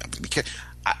 Because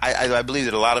I believe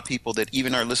that a lot of people that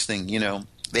even are listening,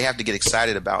 they have to get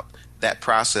excited about that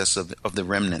process of the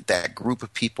remnant, that group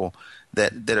of people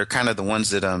that are kind of the ones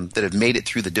that have made it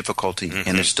through the difficulty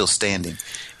and they're still standing,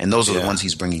 and those are the ones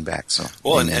he's bringing back. So,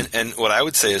 well, and what I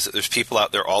would say is that there's people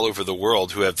out there all over the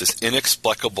world who have this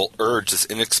inexplicable urge, this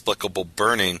inexplicable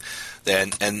burning,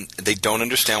 and they don't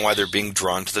understand why they're being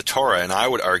drawn to the Torah. And I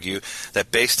would argue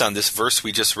that based on this verse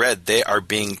we just read, they are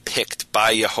being picked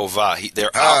by Yehovah.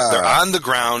 They're on the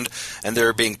ground, and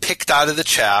they're being picked out of the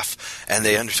chaff, and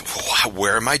they understand,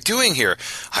 where am I doing here?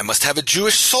 I must have a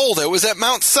Jewish soul that was at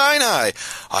Mount Sinai.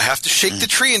 I have to shake the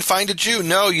tree and find a Jew.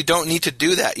 No, you don't need to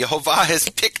do that. Yehovah has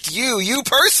picked you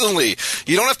personally.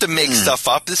 You don't have to make stuff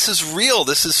up. This is real.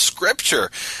 This is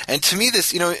scripture. And to me,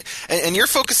 this, and you're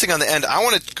focusing on the end. I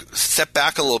want to step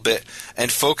back a little bit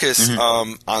and focus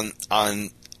on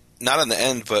not on the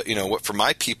end, but what for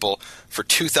my people for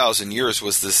 2,000 years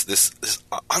was this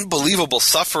unbelievable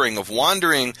suffering of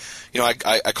wandering.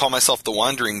 I call myself the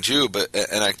wandering Jew,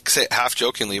 and I say it half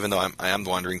jokingly, even though I am the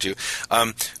wandering Jew.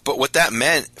 But what that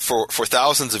meant for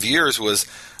thousands of years was.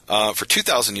 For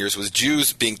 2,000 years was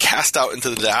Jews being cast out into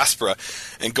the diaspora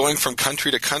and going from country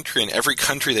to country. In every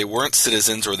country they weren't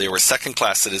citizens, or they were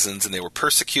second-class citizens, and they were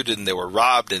persecuted, and they were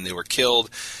robbed, and they were killed.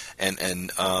 And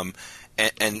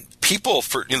people,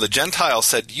 the Gentiles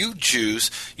said, you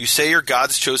Jews, you say you're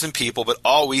God's chosen people, but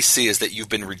all we see is that you've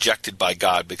been rejected by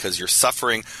God because you're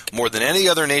suffering more than any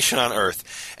other nation on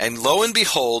earth. And lo and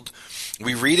behold,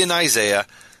 we read in Isaiah,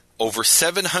 over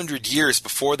 700 years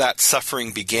before that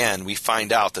suffering began, we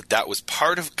find out that was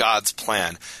part of God's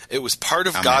plan. It was part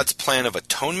of God's plan of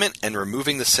atonement and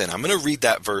removing the sin. I'm going to read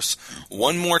that verse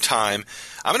one more time.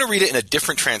 I'm going to read it in a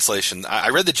different translation. I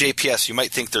read the JPS. You might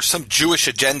think there's some Jewish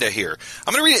agenda here.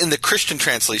 I'm going to read it in the Christian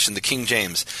translation, the King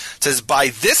James. It says, by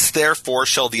this, therefore,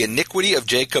 shall the iniquity of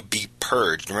Jacob be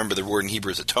purged. Remember, the word in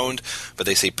Hebrew is atoned, but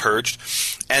they say purged.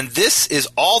 And this is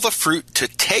all the fruit to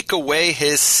take away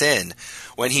his sin,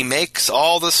 when he makes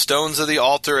all the stones of the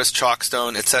altar as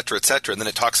chalkstone, etc., etc. And then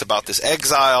it talks about this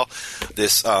exile, the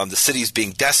cities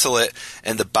being desolate,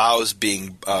 and the boughs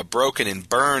being broken and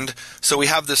burned. So we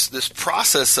have this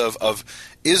process of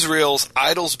Israel's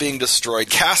idols being destroyed,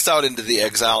 cast out into the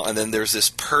exile, and then there's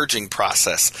this purging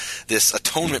process, this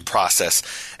atonement process.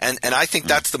 And I think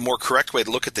that's the more correct way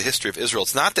to look at the history of Israel.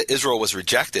 It's not that Israel was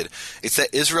rejected. It's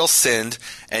that Israel sinned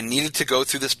and needed to go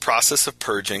through this process of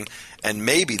purging. And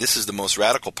maybe, this is the most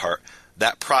radical part,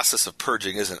 that process of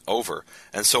purging isn't over.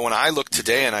 And so when I look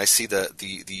today and I see the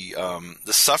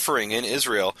suffering in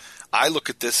Israel, I look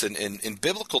at this in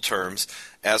biblical terms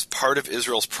as part of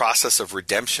Israel's process of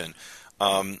redemption.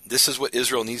 This is what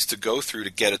Israel needs to go through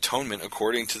to get atonement,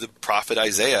 according to the prophet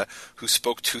Isaiah, who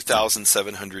spoke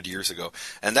 2,700 years ago.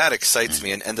 And that excites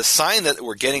me. And the sign that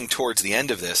we're getting towards the end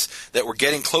of this, that we're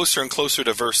getting closer and closer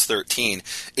to verse 13,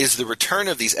 is the return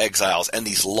of these exiles and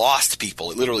these lost people.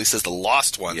 It literally says the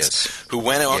lost ones who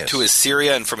went out to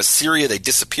Assyria, and from Assyria they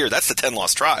disappeared. That's the 10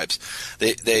 lost tribes.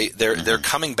 They're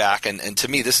coming back, and to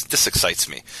me this excites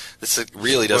me. This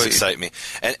really does excite me.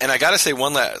 And I got to say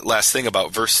one last thing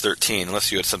about verse 13. Unless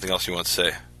you had something else you want to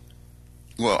say.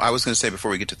 Well, I was going to say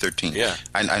before we get to 13. Yeah.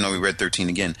 I know we read 13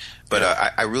 again, but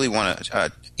I really want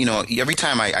to, every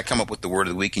time I come up with the word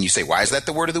of the week and you say, why is that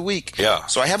the word of the week? Yeah.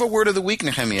 So I have a word of the week,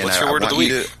 Nehemiah. What's your word of the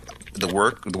week? The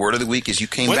word of the week is you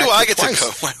came when back do I get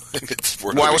twice. to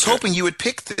go? Well, I was hoping you would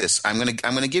pick this. I'm going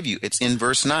to give you. It's in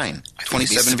verse 9.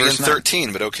 27 verse 9.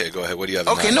 13, but okay, go ahead. What do you have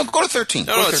in Okay, mind? no, go to 13.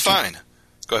 No, it's fine.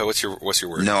 Go ahead. What's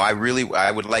your word? No,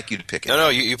 I would like you to pick it. No,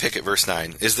 you pick it. Verse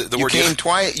 9. Is the word you came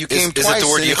twice? You came twice. Is it the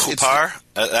word Yechupar?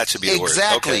 That should be the word.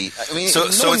 Exactly. Okay. I mean, so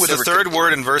it's the third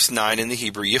word in verse 9 in the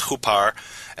Hebrew, Yechupar,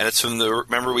 and it's from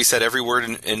remember we said every word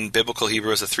in biblical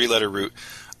Hebrew is a 3-letter root,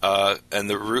 and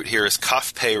the root here is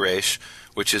Kaf Pei Resh,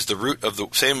 which is the root of the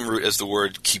same root as the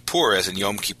word Kippur, as in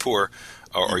Yom Kippur,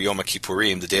 or Yom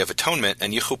Kippurim, the Day of Atonement,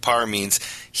 and Yechupar means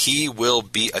he will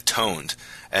be atoned.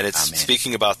 And it's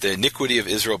speaking about the iniquity of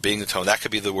Israel being atoned. That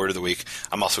could be the word of the week.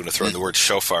 I'm also going to throw in the word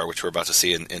shofar, which we're about to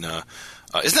see in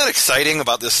isn't that exciting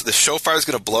about this? The shofar is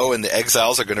going to blow and the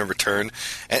exiles are going to return.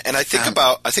 And I think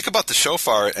about the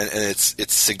shofar and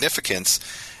its significance.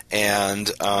 And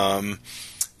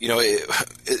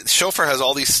shofar has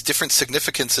all these different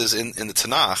significances in the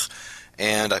Tanakh.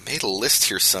 And I made a list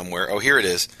here somewhere. Oh, here it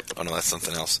is. Oh, no, that's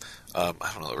something else. I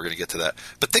don't know that we're going to get to that.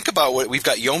 But think about what we've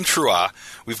got. Yom Teruah.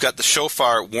 We've got the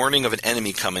shofar warning of an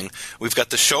enemy coming. We've got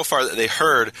the shofar that they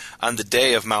heard on the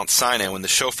day of Mount Sinai. When the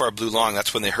shofar blew long,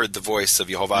 that's when they heard the voice of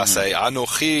Yehovah say,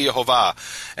 Anochi Yehovah.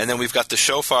 And then we've got the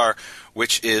shofar,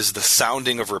 which is the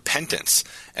sounding of repentance.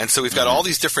 And so we've got all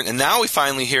these different, and now we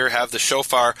finally have the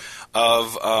shofar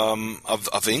of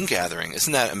ingathering.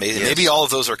 Isn't that amazing? Yes. Maybe all of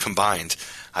those are combined.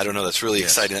 I don't know. That's really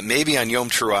exciting. That maybe on Yom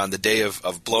Teruah, on the day of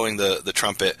blowing the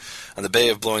trumpet, on the day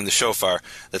of blowing the shofar,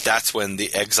 that's when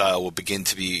the exile will begin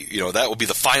to be, that will be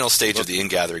the final stage of the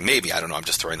ingathering. Maybe. I don't know. I'm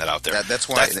just throwing that out there. That's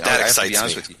why that excites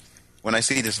me. With you. When I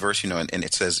see this verse, and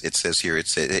it says here,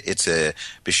 it's a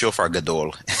bishofar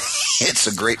gadol. It's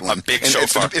a great one. A big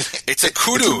shofar. It's a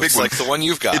kudu. It's like the one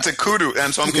you've got. It's a kudu,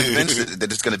 and so I'm convinced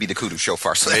that it's going to be the kudu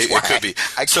shofar. So that's why it could be.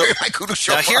 I carry my kudu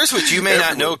shofar. Now here's what you may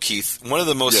not know, Keith. One of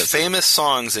the most famous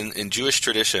songs in Jewish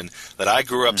tradition that I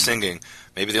grew up singing,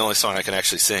 maybe the only song I can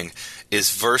actually sing, is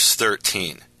verse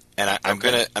 13. And I'm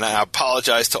gonna, and I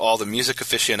apologize to all the music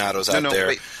aficionados out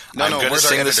there. I'm gonna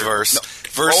sing this verse.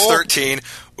 Verse 13.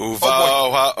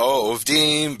 Uvav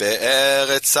ha'ovdim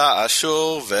be'eretz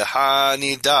ha'ashur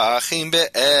v'hanidachim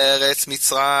be'eretz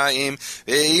Mitzrayim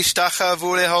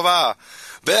ve'ishtachavu lehovah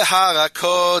behar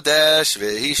hakodesh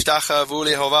ve'ishtachavu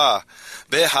lehovah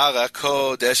behar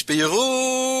hakodesh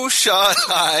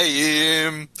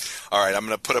b'Yerushalayim. All right, I'm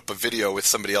going to put up a video with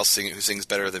somebody else who sings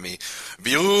better than me.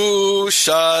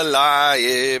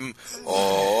 B'Yerushalayim,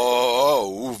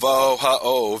 uvo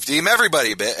ha'ovdim,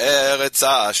 everybody. Be'eretz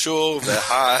ha'ashur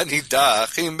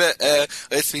v'hanidachim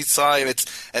be'eretz Mitzrayim.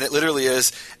 And it literally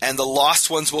is, and the lost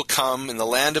ones will come in the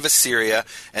land of Assyria,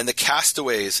 and the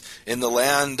castaways in the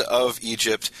land of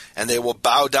Egypt, and they will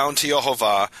bow down to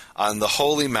Yehovah on the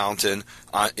holy mountain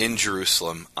in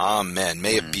Jerusalem. Amen.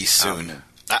 May it be soon. Amen.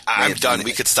 I'm done.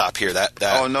 We could stop here.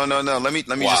 Oh no! Let me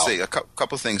just say a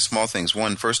couple things, small things.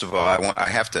 One, first of all,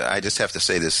 I just have to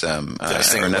say this.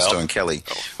 Ernesto and Kelly,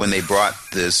 when they brought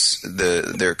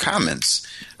their comments,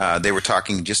 they were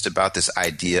talking just about this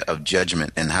idea of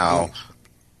judgment and how,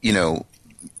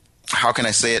 how can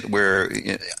I say it, where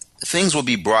things will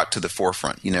be brought to the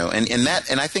forefront, and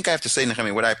I think I have to say,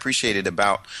 Nehemiah, what I appreciated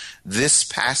about this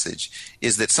passage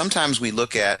is that sometimes we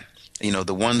look at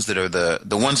the ones that are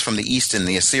the ones from the east and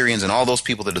the Assyrians and all those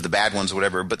people that are the bad ones or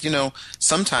whatever. But,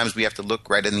 sometimes we have to look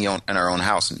right in our own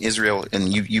house. In Israel,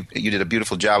 and you did a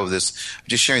beautiful job of this,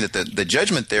 just sharing that the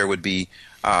judgment there would be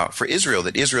for Israel,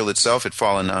 that Israel itself had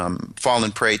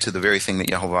fallen prey to the very thing that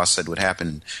Yehovah said would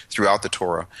happen throughout the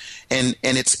Torah. And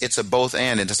it's a both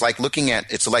and it's like looking at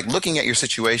your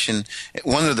situation.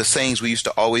 One of the sayings we used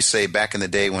to always say back in the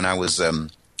day when I was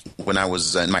in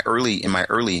my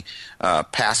early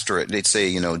pastorate, they'd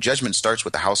say, judgment starts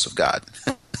with the house of God.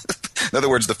 In other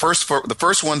words, the first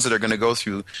ones that are going to go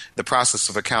through the process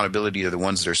of accountability are the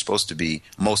ones that are supposed to be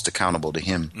most accountable to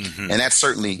Him, and that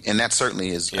certainly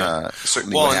is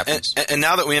certainly what happens. And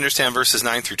now that we understand verses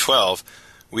 9 through 12,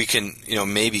 we can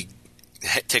maybe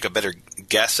take a better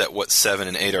guess at what 7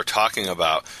 and 8 are talking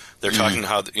about. They're talking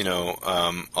how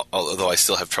although I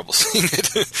still have trouble seeing it,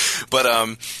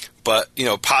 but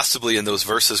possibly in those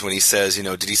verses when he says,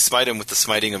 did he smite him with the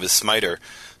smiting of his smiter?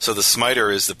 So the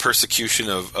smiter is the persecution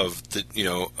of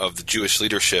the Jewish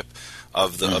leadership,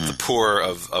 of the poor,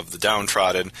 of the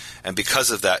downtrodden, and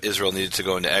because of that, Israel needed to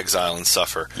go into exile and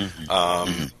suffer.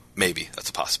 Maybe that's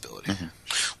a possibility.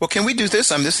 Well, can we do this?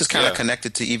 This is kind of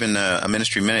connected to even a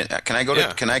ministry minute. Can I go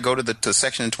to the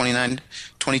section in 29,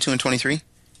 22, and 23?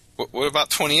 What about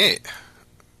 28?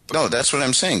 No, that's what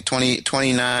I'm saying. 20,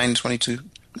 29, 22.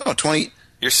 No, 20.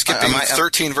 You're skipping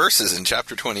 13 verses in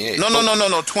chapter 28.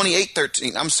 No. 28,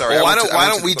 13. I'm sorry. Well, why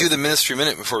don't we do the ministry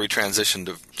minute before we transition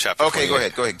to chapter 28? Okay,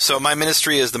 go ahead. So my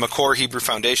ministry is the Makor Hebrew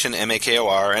Foundation,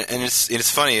 MAKOR, and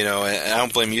it's funny, and I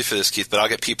don't blame you for this, Keith, but I'll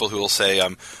get people who will say, I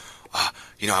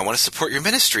want to support your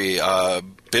ministry,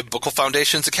 Biblical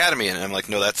Foundations Academy. And I'm like,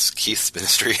 no, that's Keith's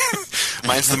ministry.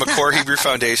 Mine's the Makor Hebrew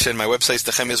Foundation. My website's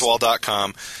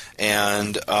nehemiahswall.com.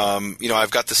 And,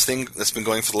 I've got this thing that's been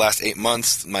going for the last 8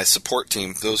 months. My support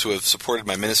team, those who have supported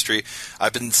my ministry,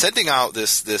 I've been sending out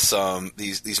these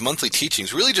monthly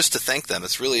teachings, really just to thank them.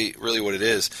 That's really, really what it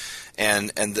is.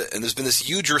 And there's been this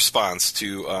huge response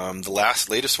to the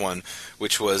latest one,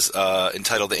 which was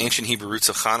entitled The Ancient Hebrew Roots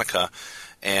of Hanukkah.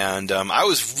 And I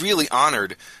was really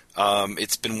honored.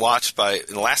 It's been watched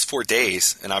in the last 4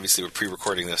 days, and obviously we're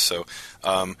pre-recording this. So,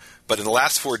 but in the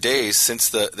last 4 days since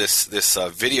this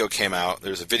video came out,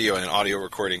 there's a video and an audio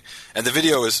recording, and the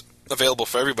video is available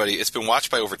for everybody. It's been watched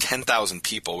by over 10,000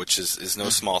 people, which is no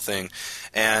small thing.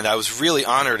 And I was really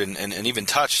honored and even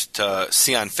touched to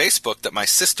see on Facebook that my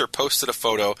sister posted a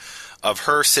photo of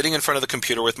her sitting in front of the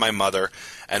computer with my mother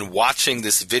and watching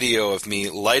this video of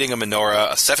me lighting a menorah,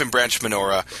 a 7-branch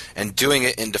menorah, and doing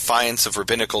it in defiance of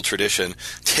rabbinical tradition,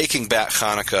 taking back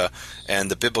Hanukkah and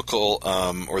the biblical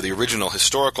or the original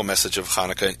historical message of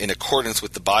Hanukkah in accordance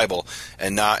with the Bible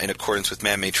and not in accordance with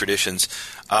man-made traditions.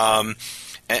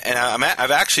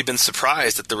 I've actually been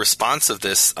surprised at the response of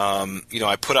this.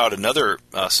 I put out another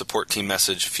support team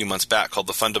message a few months back called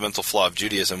The Fundamental Flaw of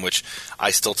Judaism, which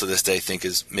I still to this day think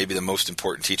is maybe the most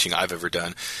important teaching I've ever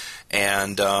done.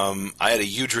 And I had a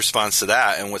huge response to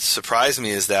that. And what surprised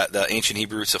me is that the ancient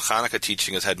Hebrew roots of Hanukkah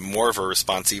teaching has had more of a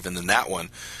response even than that one.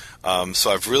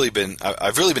 So I've really been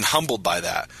humbled by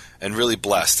that and really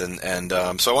blessed. And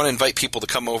so I want to invite people to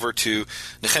come over to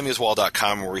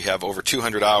nehemiaswall.com, where we have over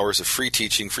 200 hours of free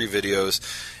teaching, free videos,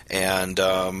 and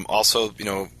also,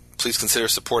 please consider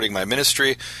supporting my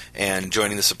ministry and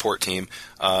joining the support team.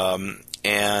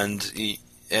 And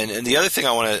the other thing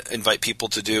I want to invite people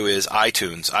to do is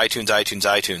iTunes.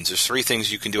 There's 3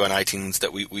 things you can do on iTunes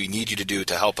that we need you to do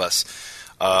to help us.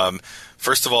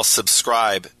 First of all,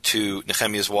 subscribe to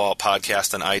Nehemiah's Wall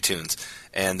podcast on iTunes.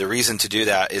 And the reason to do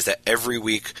that is that every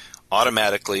week,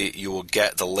 automatically, you will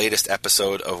get the latest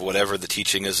episode of whatever the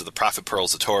teaching is, of the Prophet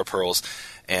Pearls, the Torah Pearls,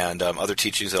 and other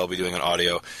teachings that I'll be doing on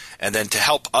audio. And then to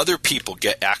help other people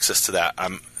get access to that,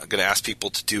 I'm going to ask people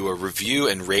to do a review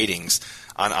and ratings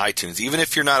on iTunes. Even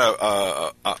if you're not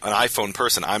an iPhone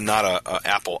person, I'm not an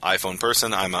Apple iPhone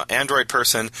person, I'm an Android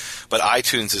person, but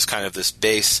iTunes is kind of this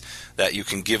base that you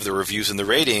can give the reviews and the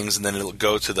ratings, and then it'll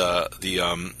go to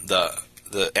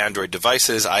the Android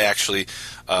devices. I actually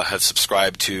have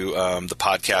subscribed to the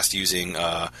podcast using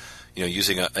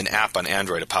an app on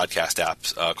Android, a podcast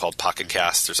app called Pocket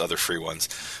Cast. There's other free ones.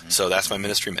 So that's my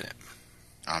ministry minute.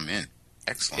 Amen.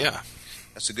 Excellent. Yeah.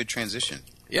 That's a good transition.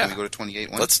 Yeah. Can we go to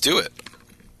 28:1? Let's do it.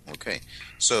 Okay.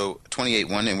 So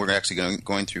 28:1, and we're actually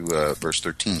going through verse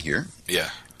 13 here. Yeah.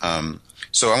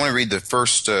 So I want to read the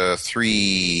first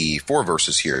 4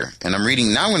 verses here, and I'm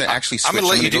reading now. I'm going to actually switch. I'm going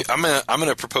to let you do. I'm going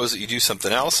to propose that you do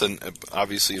something else, and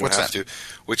obviously you don't have to.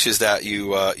 Which is that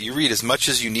you read as much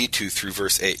as you need to through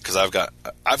verse 8, because I've got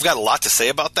a lot to say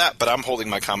about that, but I'm holding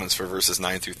my comments for verses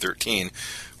 9 through 13,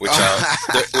 which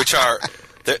are.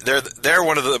 They're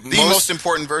one of the most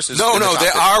important verses. No, they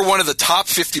are one of the top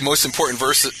 50 most important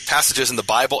passages in the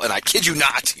Bible, and I kid you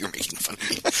not, you're making fun of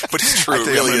me, but it's true. It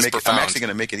really is profound. I'm actually going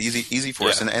to make it easy for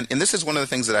us, and this is one of the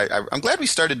things that I'm glad we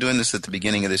started doing this at the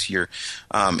beginning of this year,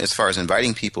 as far as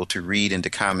inviting people to read and to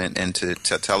comment and to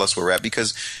tell us where we're at,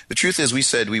 because the truth is we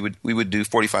said we would do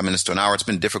 45 minutes to an hour. It's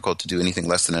been difficult to do anything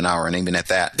less than an hour, and even at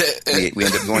that, we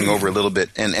end up going over a little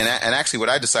bit. And actually what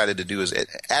I decided to do is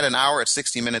at an hour, at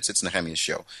 60 minutes, it's Nehemiah's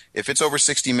show. If it's over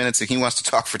 60 minutes and he wants to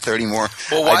talk for 30 more,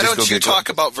 well, why don't you talk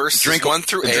about verses 1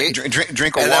 through 8?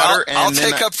 Drink a water. I'll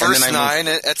take up verse 9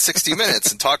 at 60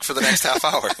 minutes and talk for the next half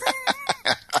hour.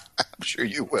 I'm sure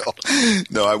you will.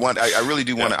 No, I really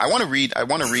do want to. I want to read. I'm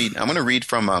going to read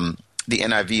from the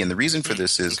NIV, and the reason for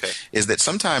this is that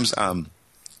sometimes.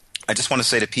 I just want to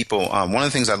say to people, one of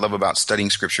the things I love about studying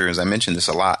Scripture, as I mentioned this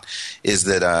a lot, is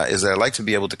that I like to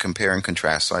be able to compare and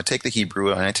contrast. So I take the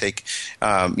Hebrew and I take,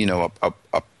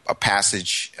 a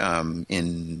passage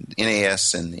in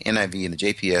NAS and the NIV and the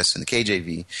JPS and the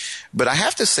KJV. But I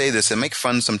have to say this and make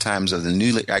fun sometimes of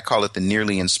I call it the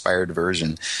nearly inspired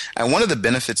version. And one of the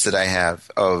benefits that I have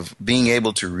of being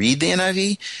able to read the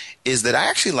NIV is that I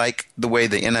actually like the way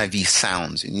the NIV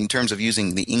sounds in terms of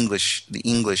using the English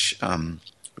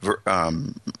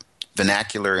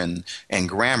vernacular and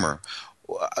grammar.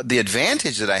 The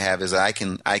advantage that I have is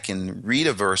that I can read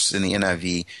a verse in the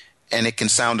NIV and it can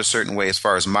sound a certain way as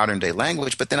far as modern day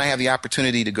language, but then I have the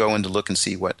opportunity to go and to look and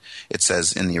see what it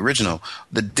says in the original.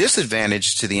 The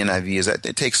disadvantage to the NIV is that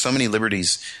it takes so many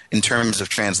liberties in terms of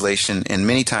translation, and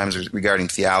many times regarding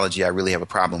theology I really have a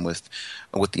problem with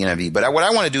the NIV. But what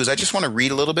I want to do is I just want to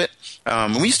read a little bit.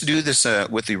 We used to do this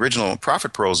with the original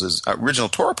Prophet Pearls, original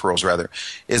Torah Pearls rather,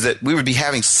 is that we would be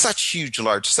having such huge,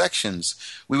 large sections.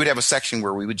 We would have a section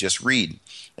where we would just read.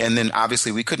 And then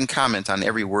obviously we couldn't comment on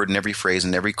every word and every phrase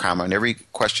and every comma and every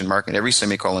question mark and every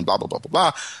semicolon, blah, blah, blah, blah,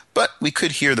 blah. But we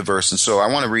could hear the verse. And so I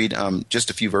want to read just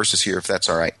a few verses here, if that's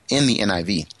all right, in the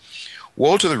NIV.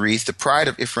 Woe to the wreath, the pride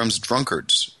of Ephraim's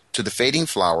drunkards, to the fading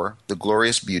flower, the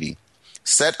glorious beauty,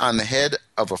 set on the head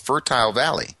of a fertile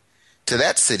valley. To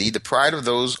that city, the pride of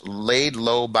those laid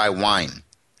low by wine.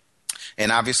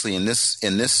 And obviously in this,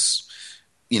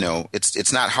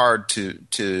 it's not hard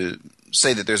to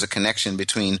say that there's a connection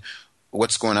between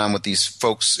what's going on with these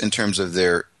folks in terms of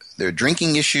their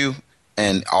drinking issue,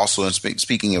 and also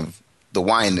speaking of the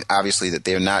wine, obviously that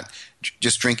they're not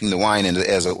just drinking the wine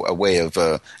as a way of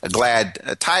a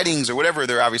glad tidings or whatever.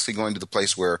 They're obviously going to the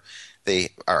place where they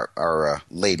are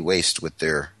laid waste with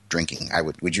their drinking.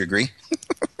 Would you agree?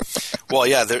 Well,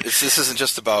 yeah. This isn't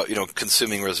just about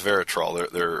consuming resveratrol.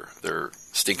 They're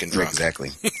stinking drunk.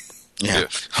 Exactly. Yeah.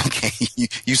 Okay.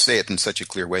 You say it in such a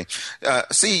clear way.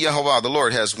 See, Yehovah, the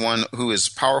Lord has one who is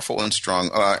powerful and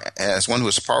strong.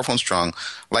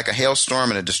 Like a hailstorm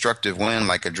and a destructive wind,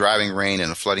 like a driving rain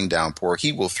and a flooding downpour.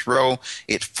 He will throw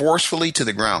it forcefully to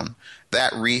the ground.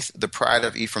 That wreath, the pride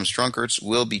of Ephraim's drunkards,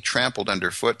 will be trampled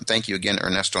underfoot. Thank you again,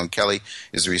 Ernesto and Kelly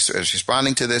is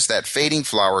responding to this. That fading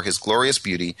flower, his glorious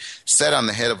beauty, set on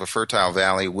the head of a fertile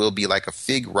valley, will be like a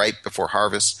fig ripe before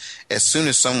harvest. As soon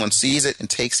as someone sees it and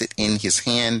takes it in his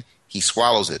hand, he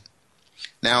swallows it.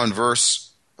 Now in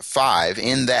verse 5,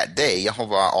 in that day,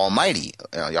 Yehovah Almighty,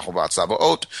 Yehovah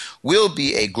Tsabaoth, will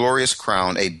be a glorious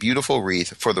crown, a beautiful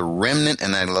wreath for the remnant,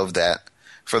 and I love that,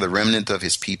 for the remnant of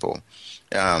his people.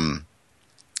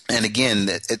 And again,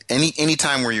 any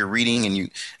time where you're reading and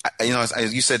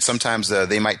as you said, sometimes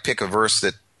they might pick a verse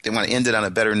that they want to end it on a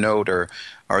better note, or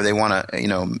they want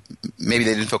to, maybe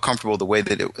they didn't feel comfortable the way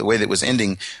that it was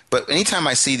ending. But anytime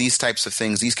I see these types of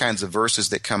things, these kinds of verses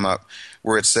that come up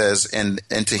where it says, and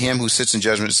to him who sits in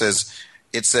judgment,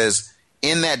 it says,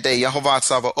 in that day, Yehovah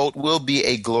Tsabaoth will be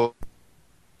a glory.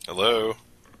 Hello.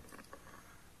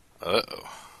 Uh-oh.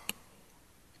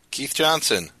 Keith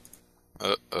Johnson.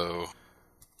 Uh-oh.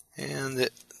 And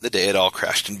the day it all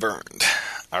crashed and burned.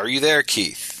 Are you there,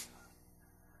 Keith?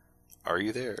 Are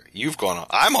you there? You've gone on.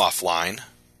 I'm offline.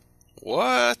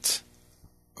 What?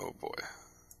 Oh, boy.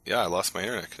 Yeah, I lost my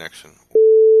internet connection.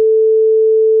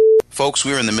 Folks,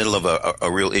 we were in the middle of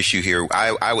a real issue here.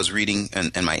 I was reading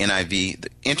in my NIV. The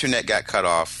internet got cut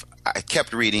off. I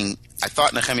kept reading. I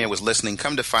thought Nehemiah was listening.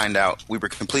 Come to find out, we were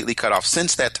completely cut off.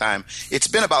 Since that time, it's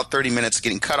been about 30 minutes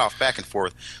getting cut off back and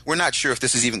forth. We're not sure if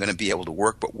this is even going to be able to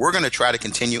work, but we're going to try to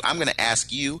continue. I'm going to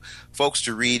ask you folks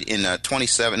to read in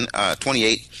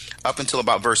 28 up until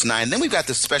about verse 9. Then we've got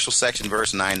this special section,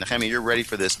 verse 9. Nehemiah, you're ready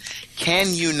for this.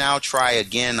 Can you now try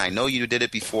again? I know you did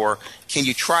it before. Can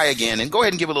you try again? And go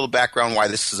ahead and give a little background why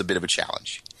this is a bit of a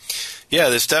challenge. Yeah,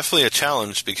 there's definitely a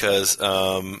challenge because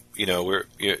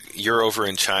you're over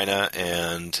in China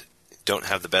and don't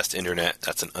have the best internet.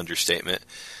 That's an understatement,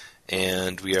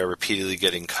 and we are repeatedly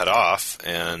getting cut off.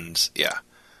 And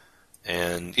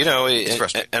it's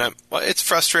frustrating. It's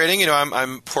frustrating.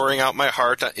 I'm pouring out my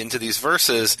heart into these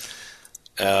verses,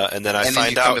 and then I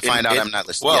find out I'm not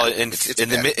listening. Well,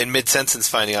 in mid sentence,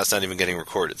 finding out it's not even getting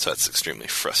recorded. So that's extremely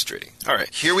frustrating. All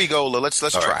right, here we go. Let's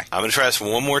try. Right. I'm going to try this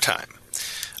one more time.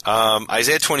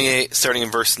 Isaiah 28, starting in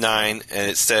verse 9,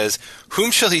 and it says, whom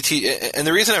shall he teach? And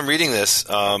the reason I'm reading this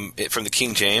from the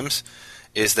King James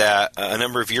is that a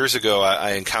number of years ago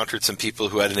I encountered some people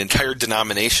who had an entire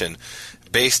denomination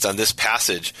based on this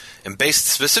passage, and based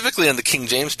specifically on the King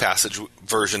James passage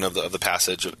version of the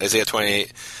passage, of Isaiah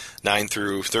 28, 9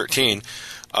 through 13,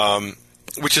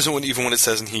 which isn't even what it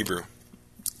says in Hebrew.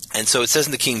 And so it says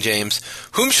in the King James,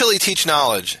 whom shall he teach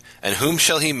knowledge, and whom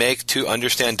shall he make to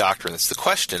understand doctrine? That's the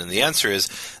question. And the answer is,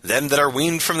 them that are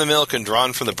weaned from the milk and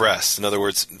drawn from the breast. In other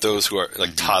words, those who are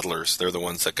like toddlers. They're the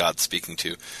ones that God's speaking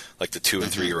to, like the 2-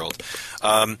 and 3-year-old.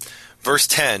 Verse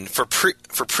 10, for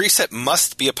precept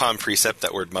must be upon precept.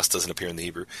 That word must doesn't appear in the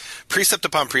Hebrew. Precept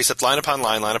upon precept, line upon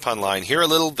line, here a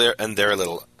little, there and there a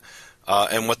little.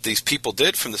 And what these people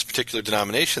did from this particular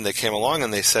denomination, they came along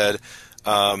and they said,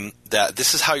 that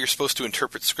this is how you're supposed to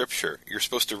interpret Scripture. You're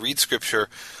supposed to read Scripture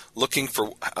looking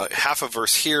for half a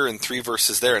verse here and 3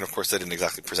 verses there. And, of course, they didn't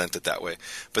exactly present it that way.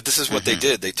 But this is what they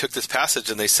did. They took this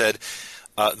passage and they said,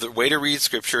 the way to read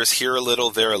Scripture is here a little,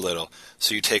 there a little.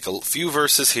 So you take a few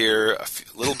verses here, a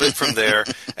little bit from there,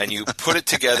 and you put it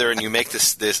together and you make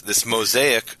this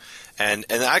mosaic. And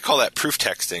I call that proof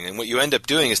texting. And what you end up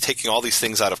doing is taking all these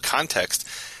things out of context.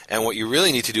 And what you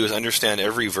really need to do is understand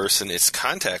every verse in its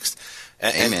context.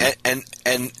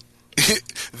 And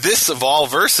this, of all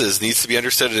verses, needs to be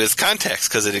understood in its context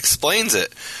because it explains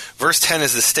it. Verse 10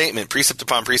 is the statement, precept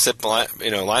upon precept,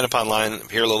 line upon line,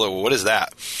 here a little. What is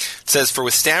that? It says, for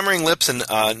with stammering lips and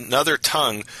another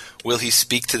tongue will he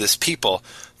speak to this people,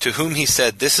 to whom he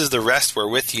said, this is the rest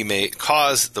wherewith ye may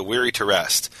cause the weary to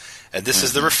rest. And this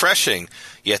is the refreshing,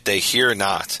 yet they hear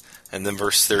not. And then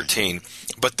verse 13,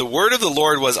 but the word of the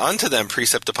Lord was unto them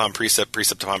precept upon precept,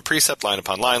 precept upon precept, line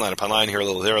upon line, here a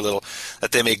little, there a little,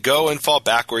 that they may go and fall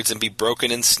backwards and be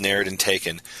broken and snared and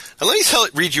taken. Now let me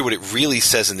read you what it really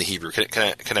says in the Hebrew.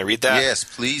 Can I read that? Yes,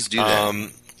 please do that.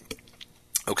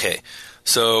 Okay,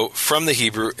 so from the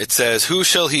Hebrew, it says, who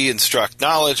shall he instruct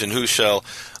knowledge, and who shall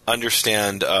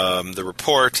understand the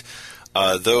report?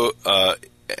 And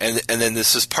then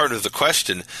this is part of the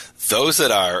question, those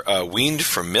that are weaned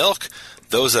from milk,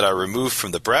 those that are removed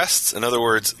from the breasts. In other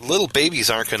words, little babies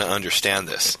aren't going to understand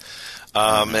this.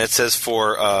 And it says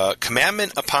for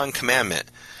commandment upon commandment,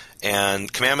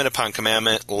 and commandment upon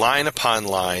commandment, line upon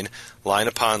line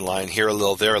upon line, here a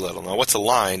little, there a little. Now, what's a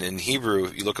line? In Hebrew,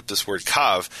 you look up this word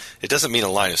kav, it doesn't mean a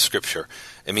line of scripture.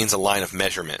 It means a line of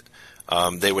measurement.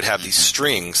 They would have these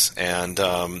strings, and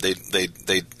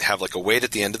they'd have like a weight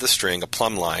at the end of the string, a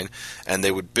plumb line, and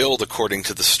they would build according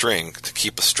to the string to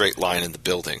keep a straight line in the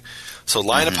building. So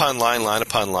line upon line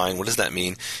upon line, what does that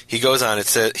mean? He goes on,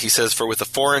 he says, for with a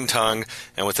foreign tongue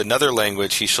and with another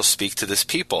language he shall speak to this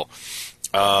people.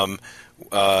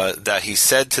 That he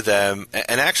said to them,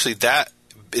 and actually that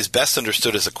is best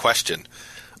understood as a question.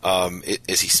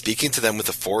 Is he speaking to them with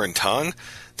a foreign tongue?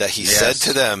 That he said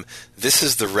to them, "This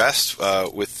is the rest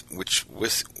with which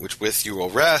you will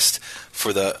rest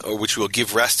which will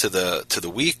give rest to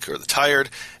the weak or the tired,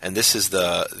 and this is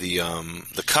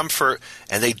the comfort."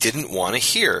 And they didn't want to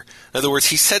hear. In other words,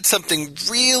 he said something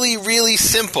really, really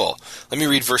simple. Let me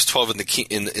read verse 12 in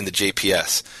the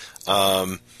JPS.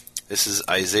 This is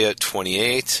Isaiah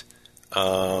 28.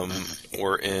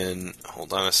 We're in.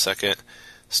 Hold on a second.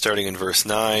 Starting in verse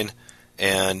 9.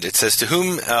 And it says, to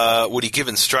whom would he give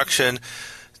instruction?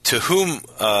 To whom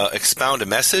expound a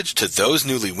message? To those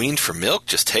newly weaned from milk,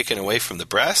 just taken away from the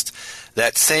breast?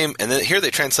 That same, and then here they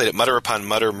translate it mutter upon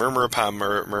mutter, murmur upon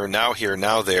murmur, now here,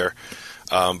 now there.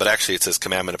 But actually it says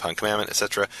commandment upon commandment,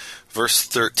 etc. Verse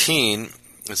 13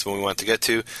 is what we want to get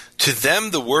to. To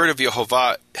them the word of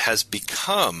Yehovah has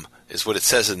become, is what it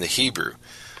says in the Hebrew.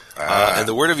 And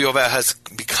the word of Yehovah has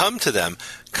become to them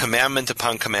commandment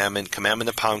upon commandment, commandment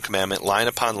upon commandment, line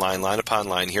upon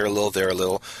line, here a little, there a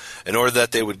little, in order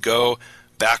that they would go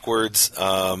backwards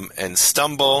and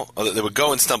stumble. They would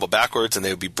go and stumble backwards, and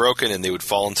they would be broken, and they would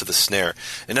fall into the snare.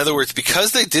 In other words,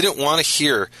 because they didn't want to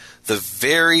hear the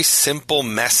very simple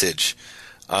message.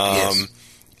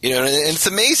 And it's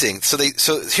amazing. So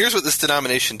here's what this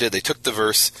denomination did. They took the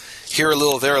verse, here a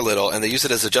little, there a little, and they used it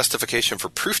as a justification for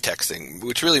proof texting,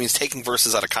 which really means taking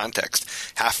verses out of context.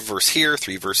 Half a verse here,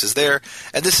 3 verses there.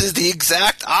 And this is the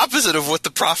exact opposite of what the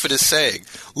prophet is saying.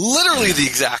 Literally the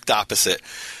exact opposite.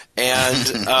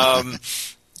 And and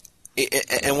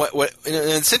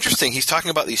it's interesting. He's talking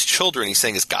about these children. He's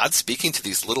saying, is God speaking to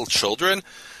these little children?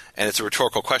 And it's a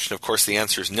rhetorical question. Of course, the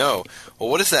answer is no. Well,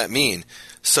 what does that mean?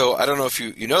 So I don't know if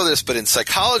you know this, but in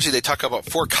psychology they talk about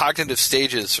 4 cognitive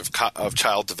stages of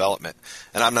child development.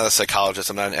 And I'm not a psychologist,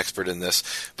 I'm not an expert in this,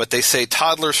 but they say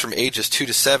toddlers from ages 2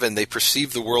 to 7, they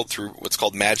perceive the world through what's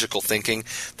called magical thinking.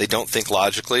 They don't think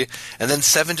logically. And then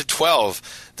 7 to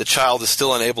 12, the child is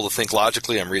still unable to think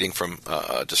logically. I'm reading from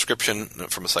a description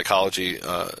from a psychology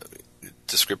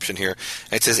description here.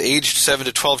 And it says, aged 7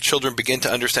 to 12, children begin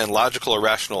to understand logical or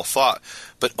rational thought,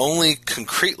 but only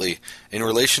concretely in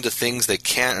relation to things they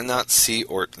cannot see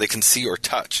or they can see or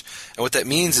touch. And what that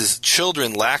means is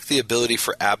children lack the ability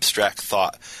for abstract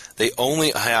thought. They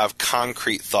only have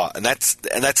concrete thought, and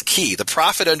that's key. The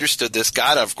prophet understood this.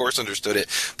 God, of course, understood it,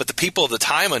 but the people of the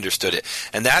time understood it.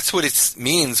 And that's what it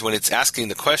means when it's asking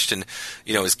the question,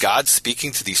 is God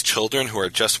speaking to these children who are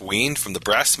just weaned from the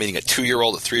breast, meaning a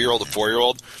 2-year-old, a 3-year-old, a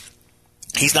 4-year-old?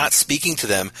 He's not speaking to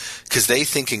them because they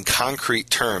think in concrete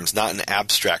terms, not in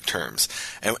abstract terms.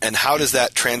 And how does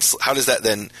that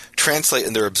then translate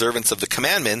in their observance of the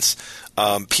commandments?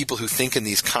 People who think in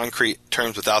these concrete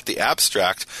terms without the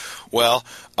abstract. Well,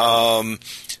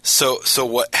 so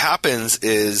what happens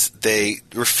is they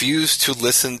refuse to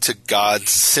listen to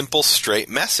God's simple, straight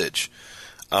message.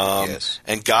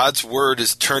 And God's word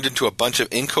is turned into a bunch of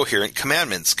incoherent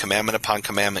commandments, commandment upon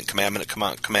commandment, commandment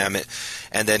upon commandment,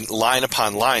 and then line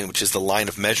upon line, which is the line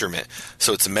of measurement.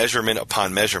 So it's measurement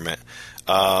upon measurement.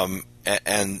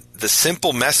 And the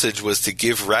simple message was to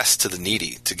give rest to the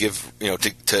needy, to give,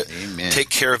 to take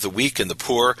care of the weak and the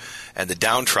poor and the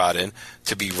downtrodden,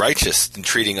 to be righteous in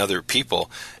treating other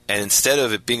people. And instead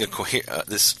of it being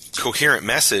this coherent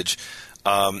message,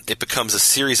 it becomes a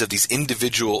series of these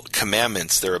individual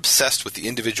commandments. They're obsessed with the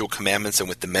individual commandments and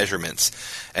with the measurements.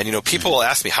 And, people will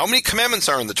ask me, how many commandments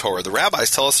are in the Torah? The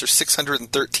rabbis tell us there's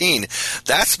 613.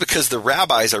 That's because the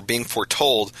rabbis are being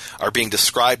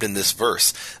described in this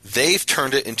verse. They've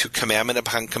turned it into commandment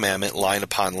upon commandment, line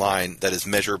upon line, that is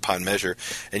measure upon measure.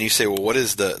 And you say, well, what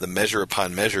is the measure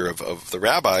upon measure of the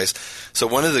rabbis? So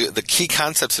one of the key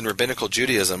concepts in rabbinical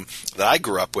Judaism that I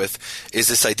grew up with is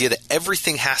this idea that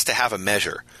everything has to have a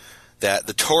measure. that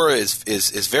the Torah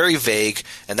is very vague,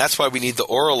 and that's why we need the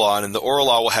oral law, and the oral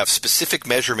law will have specific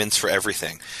measurements for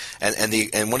everything.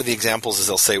 And one of the examples is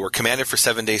they'll say, we're commanded for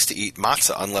 7 days to eat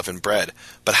matzah, unleavened bread.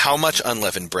 But how much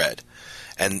unleavened bread?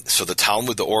 And so the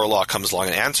Talmud, the oral law, comes along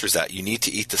and answers that. You need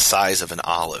to eat the size of an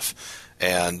olive.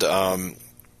 And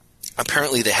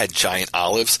apparently they had giant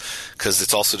olives, because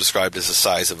it's also described as the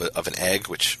size of an egg,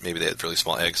 which maybe they had really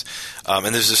small eggs.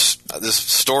 And there's this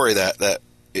story that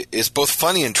is both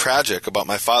funny and tragic about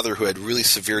my father, who had really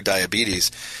severe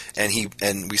diabetes,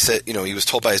 and we said, he was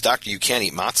told by his doctor, you can't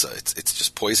eat matzah. It's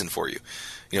just poison for you,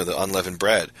 the unleavened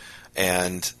bread.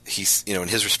 And he's, and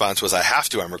his response was,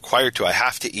 I'm required to, I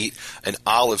have to eat an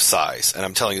olive size. And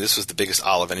I'm telling you, this was the biggest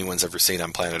olive anyone's ever seen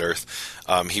on planet Earth.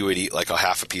 He would eat like a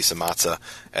half a piece of matzah,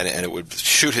 and it would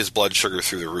shoot his blood sugar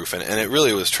through the roof. And it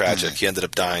really was tragic. Mm-hmm. He ended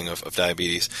up dying of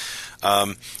diabetes.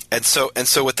 And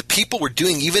so what the people were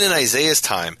doing, even in Isaiah's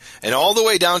time, and all the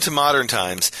way down to modern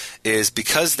times, is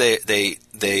because they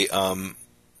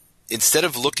instead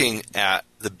of looking at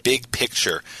the big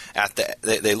picture,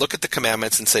 they look at the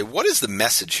commandments and say, what is the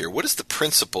message here? What is the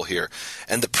principle here?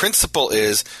 And the principle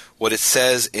is what it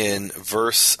says in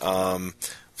verse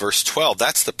 12.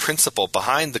 That's the principle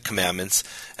behind the commandments.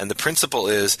 And the principle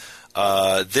is,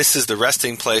 this is the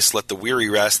resting place, let the weary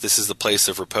rest. This is the place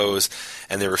of repose,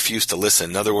 and they refuse to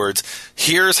listen. In other words,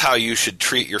 here's how you should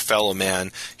treat your fellow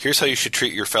man. Here's how you should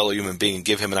treat your fellow human being and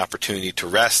give him an opportunity to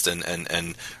rest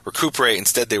and recuperate.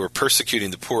 Instead, they were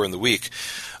persecuting the poor and the weak.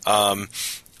 And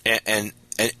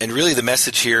really the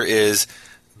message here is,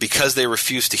 because they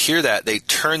refused to hear that, they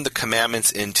turned the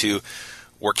commandments into,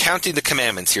 we're counting the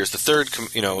commandments. Here's the third,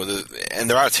 and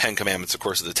there are 10 commandments, of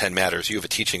course, of the 10 matters. You have a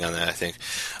teaching on that, I think.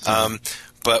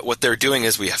 But what they're doing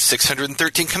is, we have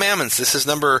 613 commandments. This is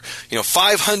number,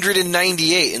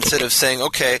 598, instead of saying,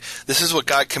 okay, this is what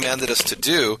God commanded us to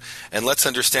do, and let's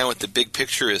understand what the big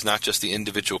picture is, not just the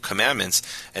individual commandments,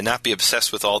 and not be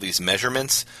obsessed with all these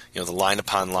measurements, the line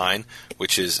upon line,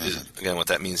 which is again, what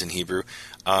that means in Hebrew.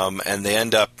 And they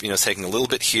end up, taking a little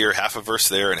bit here, half a verse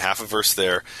there, and half a verse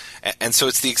there. And so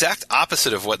it's the exact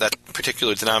opposite of what that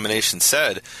particular denomination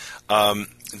said.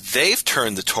 They've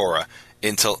turned the Torah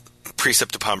into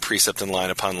precept upon precept and line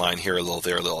upon line, here a little,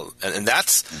 there a little. And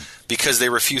that's because they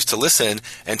refused to listen.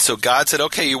 And so God said,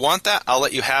 okay, you want that? I'll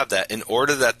let you have that, in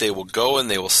order that they will go and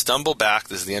they will stumble back.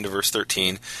 This is the end of verse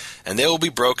 13. And they will be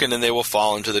broken and they will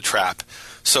fall into the trap.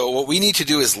 So what we need to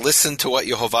do is listen to what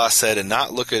Yehovah said, and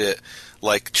not look at it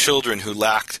like children who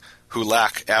lack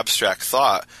abstract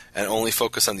thought, and only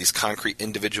focus on these concrete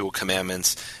individual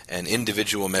commandments and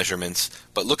individual measurements,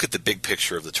 but look at the big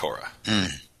picture of the Torah.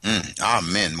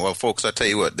 Amen. Well, folks, I tell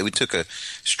you what, we took a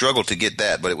struggle to get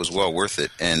that, but it was well worth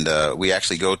it. And we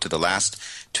actually go to the last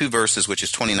two verses, which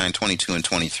is 29, 22, and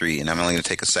 23. And I'm only going to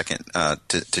take a second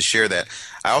to share that.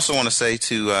 I also want to say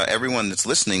to everyone that's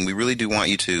listening, we really do want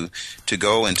you to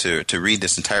go and to read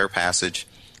this entire passage.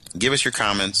 Give us your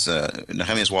comments,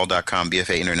 nehemiahswall.com,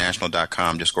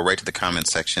 bfainternational.com. Just go right to the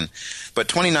comments section. But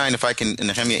 29, if I can,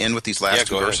 Nehemiah, end with these last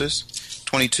two verses.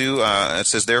 22, it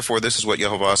says, therefore, this is what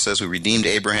Yehovah says, who redeemed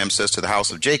Abraham, says to the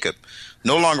house of Jacob,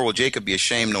 no longer will Jacob be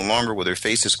ashamed, no longer will their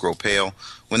faces grow pale.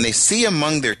 When they see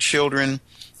among their children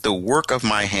the work of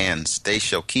my hands, they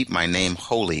shall keep my name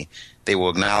holy. They will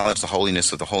acknowledge the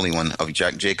holiness of the Holy One of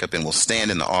Jacob, and will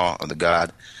stand in the awe of the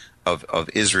God of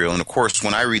Israel. And of course,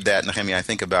 when I read that, Nehemiah, I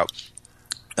think about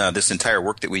this entire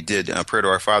work that we did, Prayer to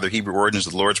Our Father, Hebrew Origins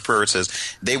of the Lord's Prayer. It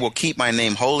says, they will keep my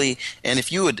name holy. And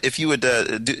if you would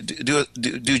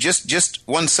do just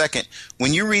 1 second,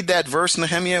 when you read that verse,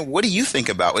 Nehemiah, what do you think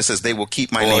about? It says, they will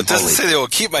keep my name holy. Well, it doesn't say they will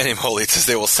keep my name holy. It says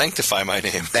they will sanctify my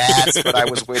name. That's what I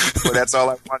was waiting for. That's all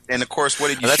I want. And of course, what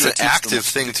did you? That's an active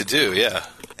thing to do. Yeah.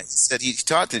 He said, he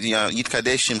taught that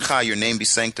Yitkadesh Shimcha, your name be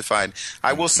sanctified.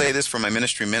 I will say this from my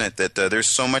ministry minute, that there's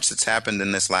so much that's happened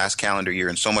in this last calendar year,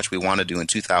 and so much we want to do in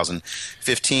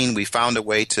 2015. We found a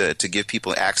way to give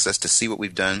people access to see what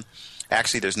we've done.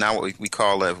 Actually, there's now what we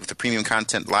call the Premium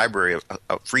Content Library,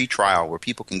 a free trial where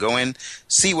people can go in,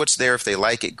 see what's there. If they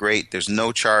like it, great. There's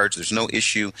no charge. There's no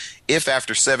issue. If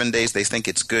after 7 days they think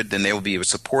it's good, then they will be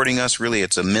supporting us. Really,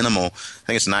 it's a minimal, I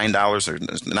think it's $9 or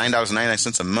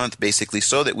 $9.99 a month, basically,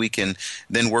 so that we can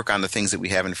then work on the things that we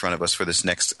have in front of us for this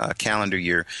next calendar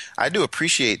year. I do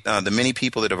appreciate the many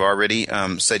people that have already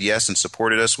said yes and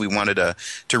supported us. We wanted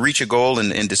to reach a goal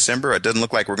in December. It doesn't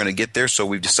look like we're going to get there, so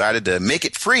we've decided to make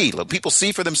it free. People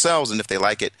see for themselves, and if they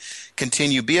like it,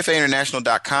 continue.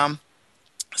 bfainternational.com.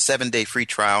 7-day free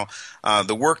trial.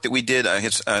 The work that we did on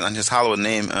his hallowed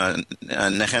name,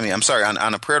 Nehemiah. I'm sorry,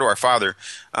 on a prayer to our Father.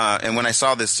 And when I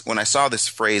saw this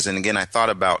phrase, and again I thought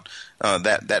about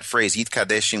that phrase,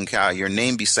 Yitkadesh Shimka, your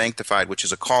name be sanctified, which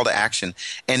is a call to action.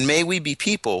 And may we be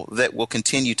people that will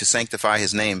continue to sanctify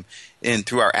His name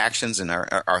through our actions and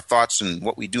our thoughts and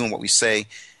what we do and what we say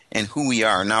and who we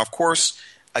are. Now, of course,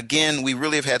 again, we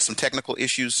really have had some technical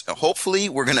issues. Hopefully,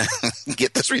 we're going to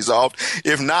get this resolved.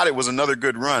 If not, it was another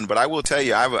good run. But I will tell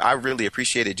you, I really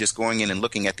appreciated just going in and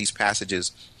looking at these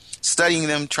passages, studying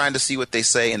them, trying to see what they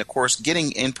say, and, of course,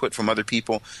 getting input from other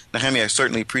people. Nehemiah, I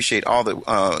certainly appreciate all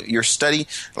your study.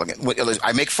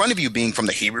 I make fun of you being from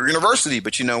the Hebrew University,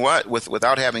 but you know what?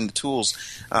 Without having the tools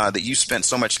that you spent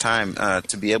so much time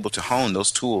to be able to hone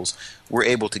those tools, we're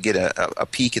able to get a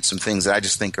peek at some things that I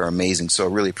just think are amazing. So I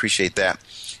really appreciate that.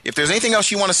 If there's anything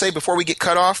else you want to say before we get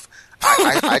cut off,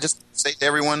 I just say to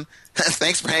everyone,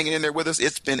 thanks for hanging in there with us.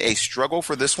 It's been a struggle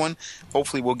for this one.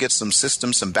 Hopefully we'll get some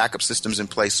systems, some backup systems in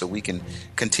place so we can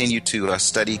continue to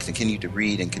study, continue to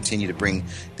read, and continue to bring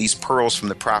these pearls from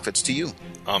the prophets to you.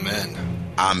 Amen.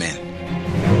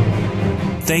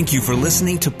 Amen. Thank you for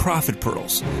listening to Prophet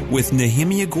Pearls with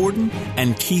Nehemiah Gordon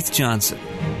and Keith Johnson.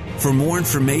 For more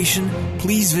information,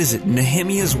 please visit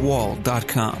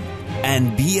nehemiahswall.com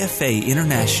and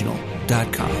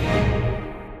bfainternational.com.